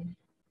this one.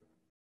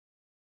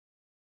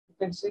 You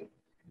can see,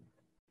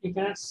 you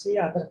cannot see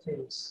other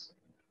fields.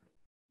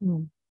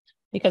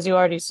 Because you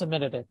already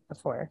submitted it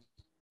before.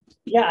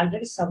 Yeah,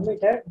 already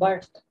submitted,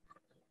 but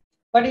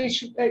it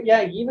should,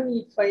 yeah,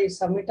 even if I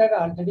submitted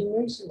already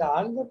means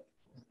all the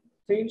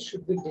fields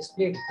should be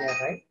displayed here,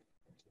 right?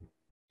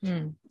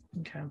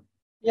 Okay.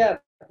 Yeah,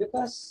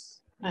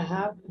 because I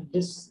have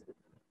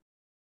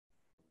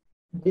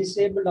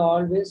disabled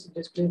always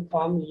display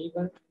form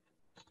even.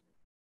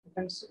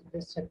 You can see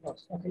this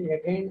checkbox. Okay,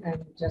 again,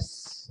 I'm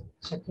just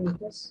checking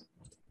this.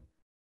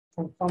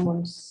 confirm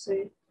and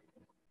say.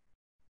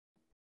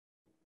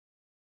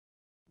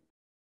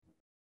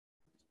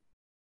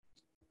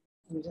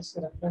 I'm just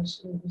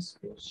refreshing this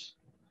page.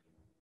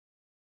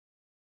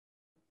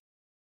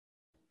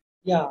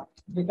 Yeah,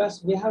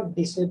 because we have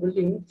disabled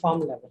in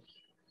form level.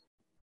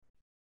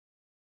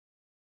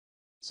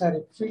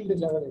 Sorry, field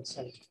level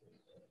itself.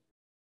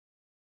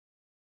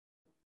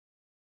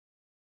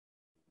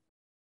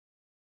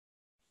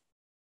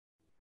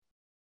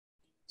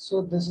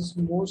 So this is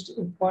most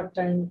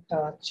important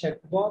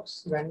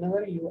checkbox.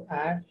 Whenever you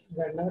are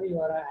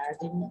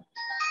adding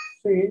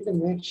field,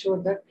 make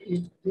sure that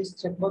this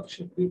checkbox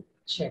should be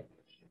checked.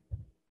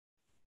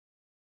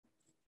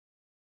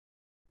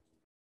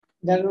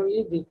 Then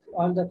only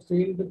all the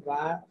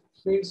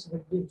fields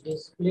will be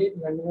displayed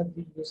whenever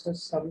the user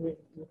submit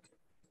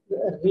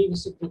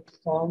revisit the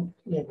form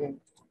again.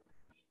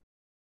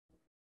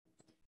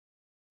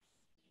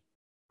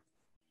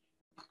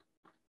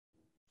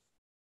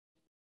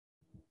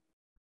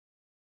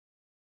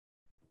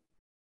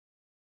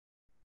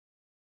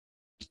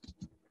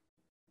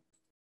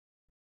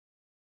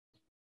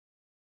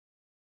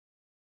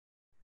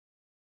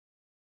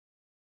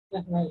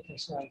 Yeah, now you can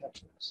see all the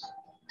fields.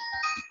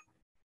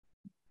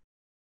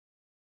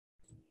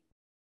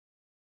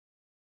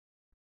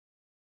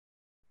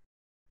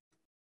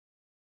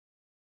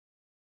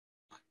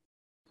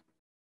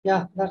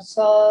 Yeah, that's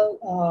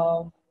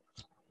all.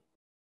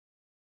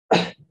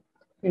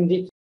 In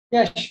the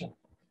yeah, sure.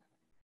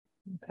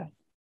 Okay.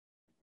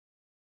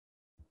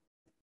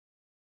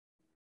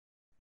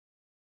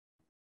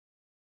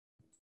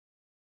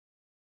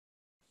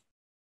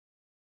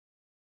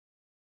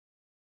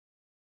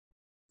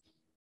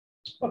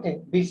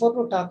 Okay, before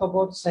we talk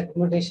about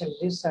segmentation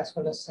list as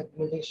well as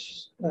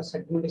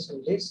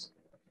segmentation list,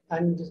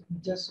 and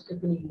just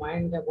keep in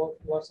mind about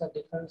what's the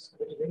difference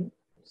between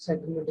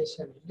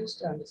segmentation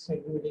list and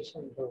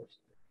segmentation rows.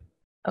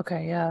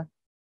 Okay, yeah.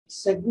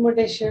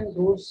 Segmentation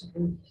rows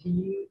will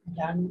be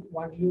done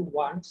only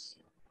once,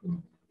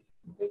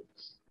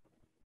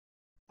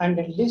 and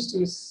the list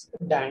is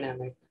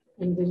dynamic.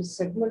 In the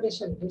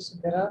segmentation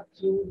list, there are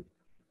few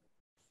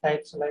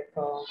types like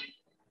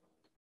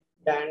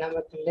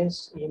dynamic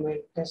list, email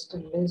test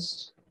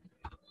list,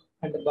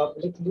 and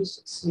public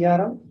list,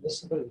 CRM,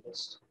 visible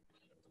list.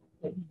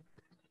 Okay.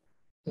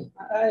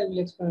 I will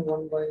explain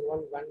one by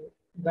one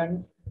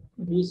when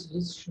these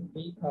lists should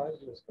be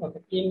used.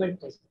 Okay, email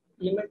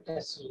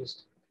test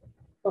list.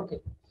 Okay,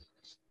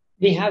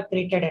 we have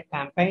created a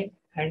campaign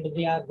and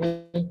we are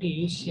going to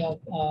use your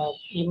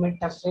email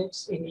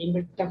templates. In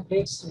email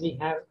templates, we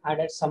have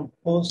added some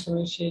post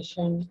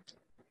initiation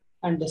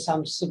and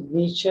some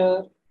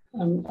signature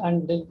and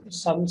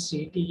some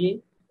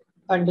CTA,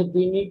 and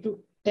we need to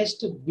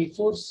test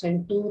before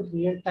send to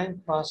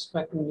real-time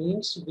prospect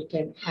means we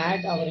can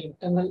add our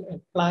internal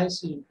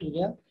employees into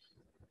a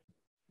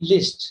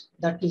list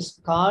that is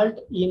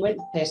called email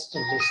test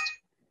list.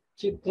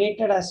 If you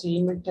created as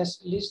email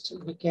test list,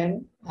 we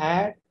can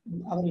add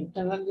our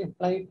internal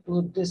employee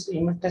to this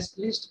email test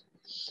list,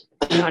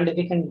 and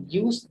we can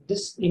use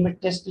this email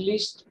test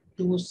list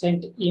to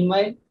send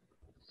email.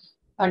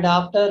 And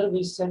after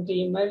we send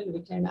the email,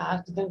 we can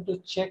ask them to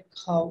check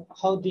how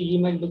the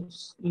email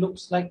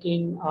looks like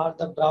in all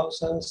the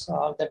browsers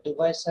or the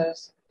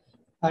devices,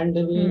 and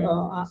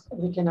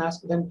we can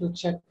ask them to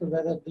check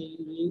whether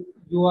the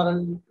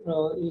URL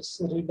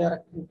is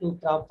redirecting to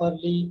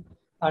properly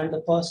and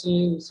the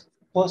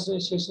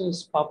personalization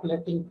is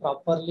populating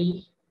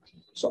properly.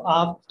 So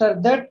after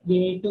that, we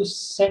need to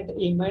send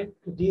email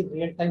to the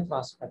real-time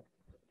prospect.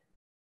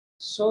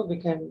 So we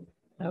can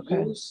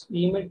use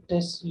email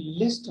test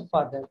list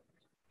for that.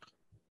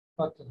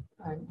 Okay,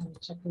 I'm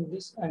checking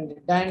this and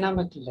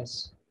dynamic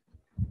list.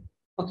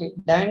 Okay,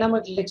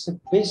 dynamic list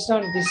based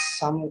on this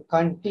some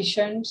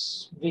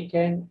conditions we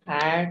can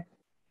add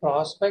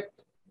prospect.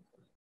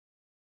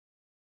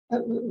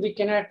 We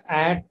cannot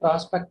add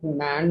prospect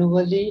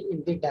manually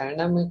in the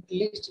dynamic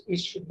list. It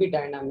should be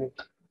dynamic.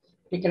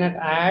 We cannot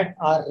add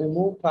or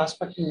remove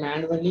prospect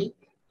manually.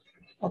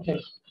 Okay,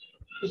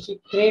 if you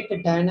create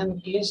a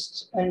dynamic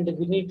list and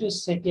we need to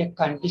set a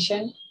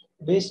condition,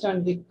 based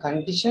on the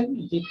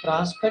condition, the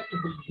prospect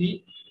will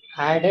be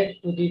added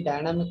to the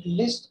dynamic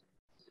list.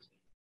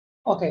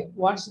 Okay,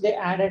 once they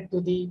added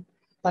to the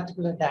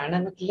particular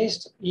dynamic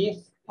list, if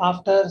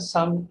after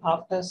 10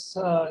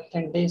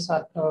 days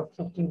or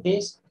 15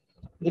 days,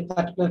 the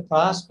particular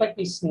prospect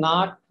is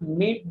not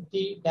meet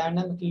the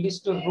dynamic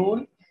list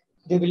rule,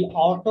 they will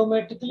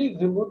automatically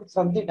remove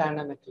from the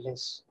dynamic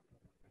list.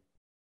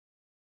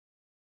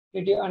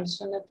 Did you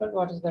understand, April?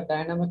 What is the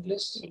dynamic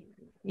list?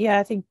 Yeah,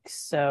 I think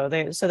so.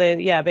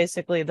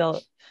 Basically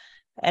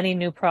any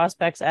new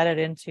prospects added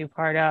into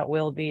Pardot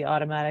will be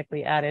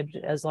automatically added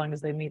as long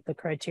as they meet the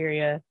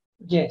criteria.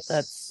 Yes.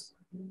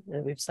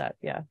 That we've set.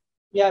 Yeah.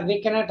 Yeah,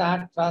 we cannot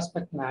add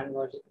prospect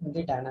manually in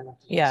the dynamic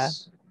list. Yeah.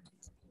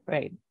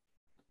 Right.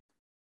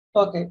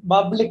 Okay,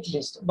 public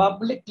list.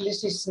 Public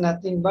list is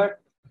nothing but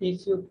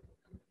if you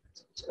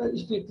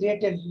if you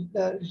create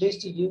a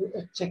list, you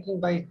checking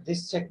by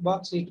this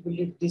checkbox, it will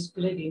be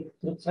displayed in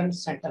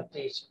preference center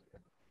page.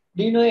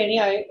 Do you know any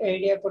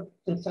idea about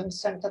preference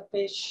center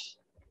page?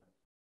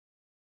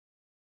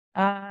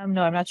 No,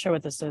 I'm not sure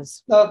what this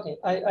is. Okay,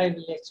 I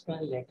will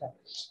explain later.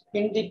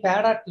 In the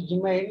Pardot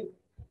email,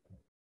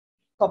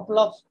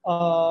 couple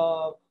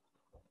of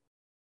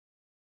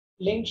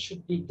links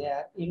should be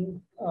there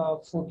in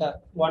footer.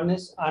 One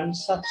is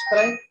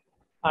unsubscribe,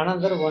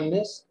 another one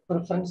is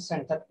preference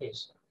center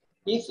page.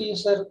 If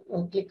user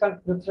click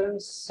on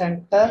preference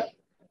center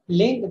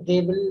link,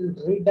 they will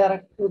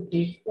redirect to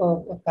the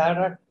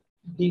Pardot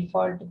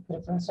default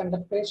preference center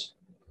page,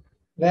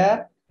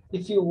 where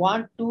if you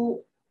want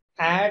to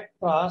add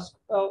for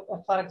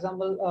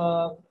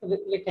example,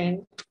 we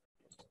can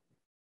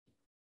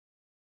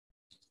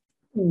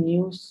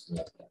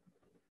newsletter.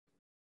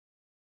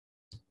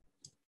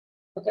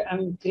 Okay,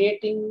 I'm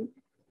creating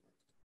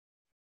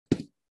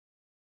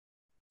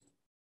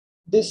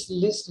this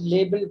list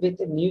label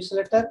with a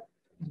newsletter.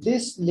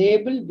 This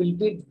label will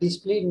be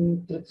displayed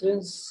in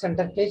preference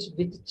center page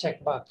with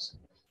checkbox.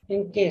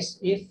 In case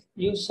if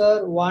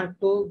user want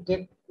to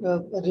get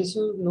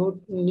receive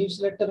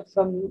newsletter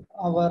from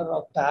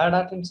our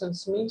Pardot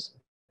instance, means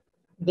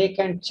they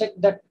can check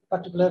that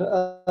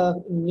particular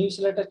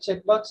newsletter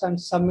checkbox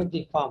and submit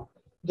the form.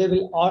 They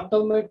will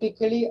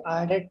automatically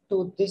add it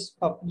to this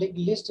public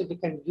list. We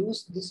can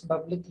use this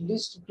public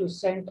list to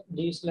send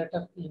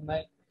newsletter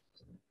email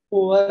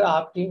who are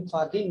opting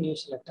for the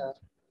newsletter.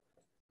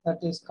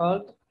 That is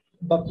called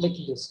public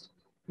list.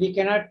 We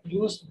cannot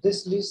use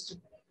this list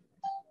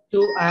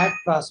to add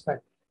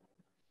prospect.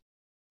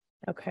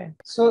 Okay.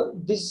 So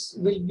this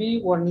will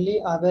be only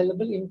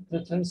available in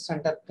preference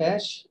center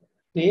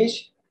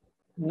page,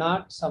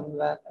 not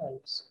somewhere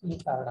else in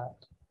Pardot.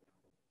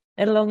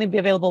 It'll only be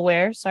available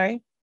where?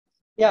 Sorry.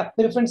 Yeah,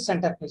 preference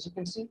center page. You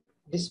can see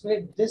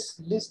display this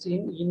list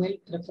in email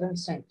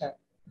preference center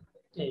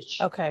page.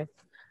 Okay.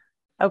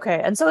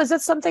 Okay. And so is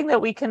it something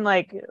that we can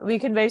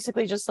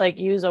basically just like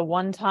use a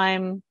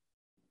one-time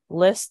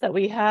list that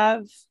we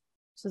have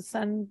to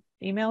send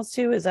emails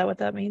to? Is that what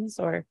that means?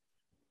 Or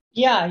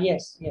yeah,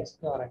 yes,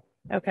 you're right.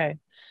 okay.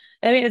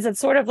 I mean, is it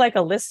sort of like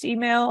a list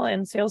email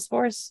in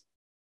Salesforce?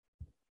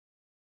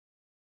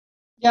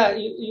 Yeah,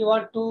 you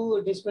want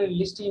to display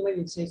list email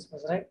in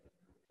Salesforce, right?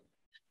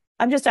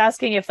 I'm just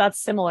asking if that's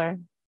similar.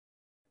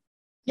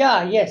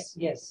 Yeah, yes.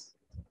 Okay.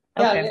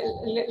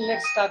 Yeah,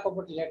 let's talk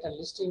about later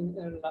listing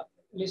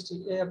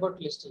about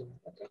listing.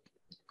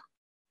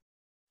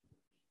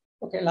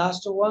 Okay,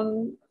 last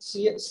one,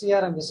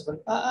 CRM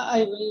visible.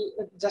 I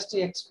will just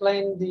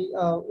explain the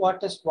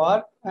what is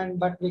what,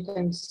 but we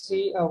can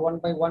see one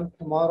by one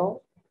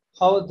tomorrow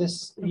how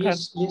this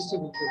list will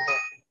be working.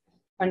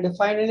 And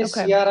finally,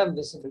 CRM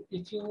visible.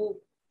 If you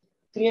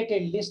create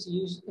a list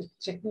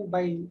checking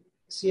by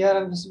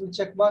CRM visible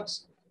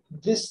checkbox,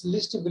 this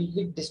list will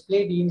be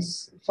displayed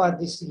for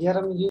the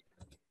CRM user.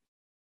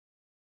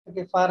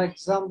 Okay, for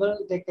example,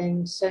 they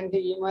can send the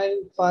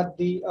email for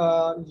the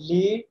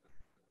lead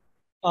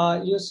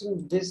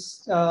using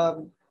this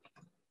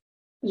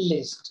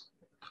list.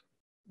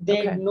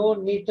 They no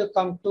need to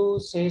come to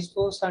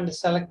Salesforce and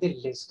select the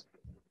list.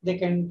 They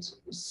can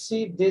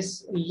see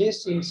this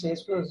list in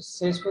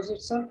Salesforce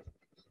itself.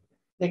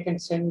 They can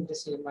send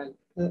this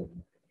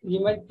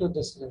email to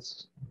this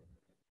list.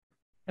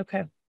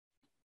 Okay.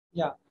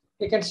 Yeah,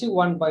 you can see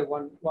one by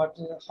one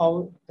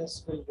how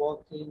this will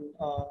work in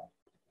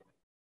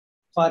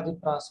for the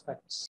prospects.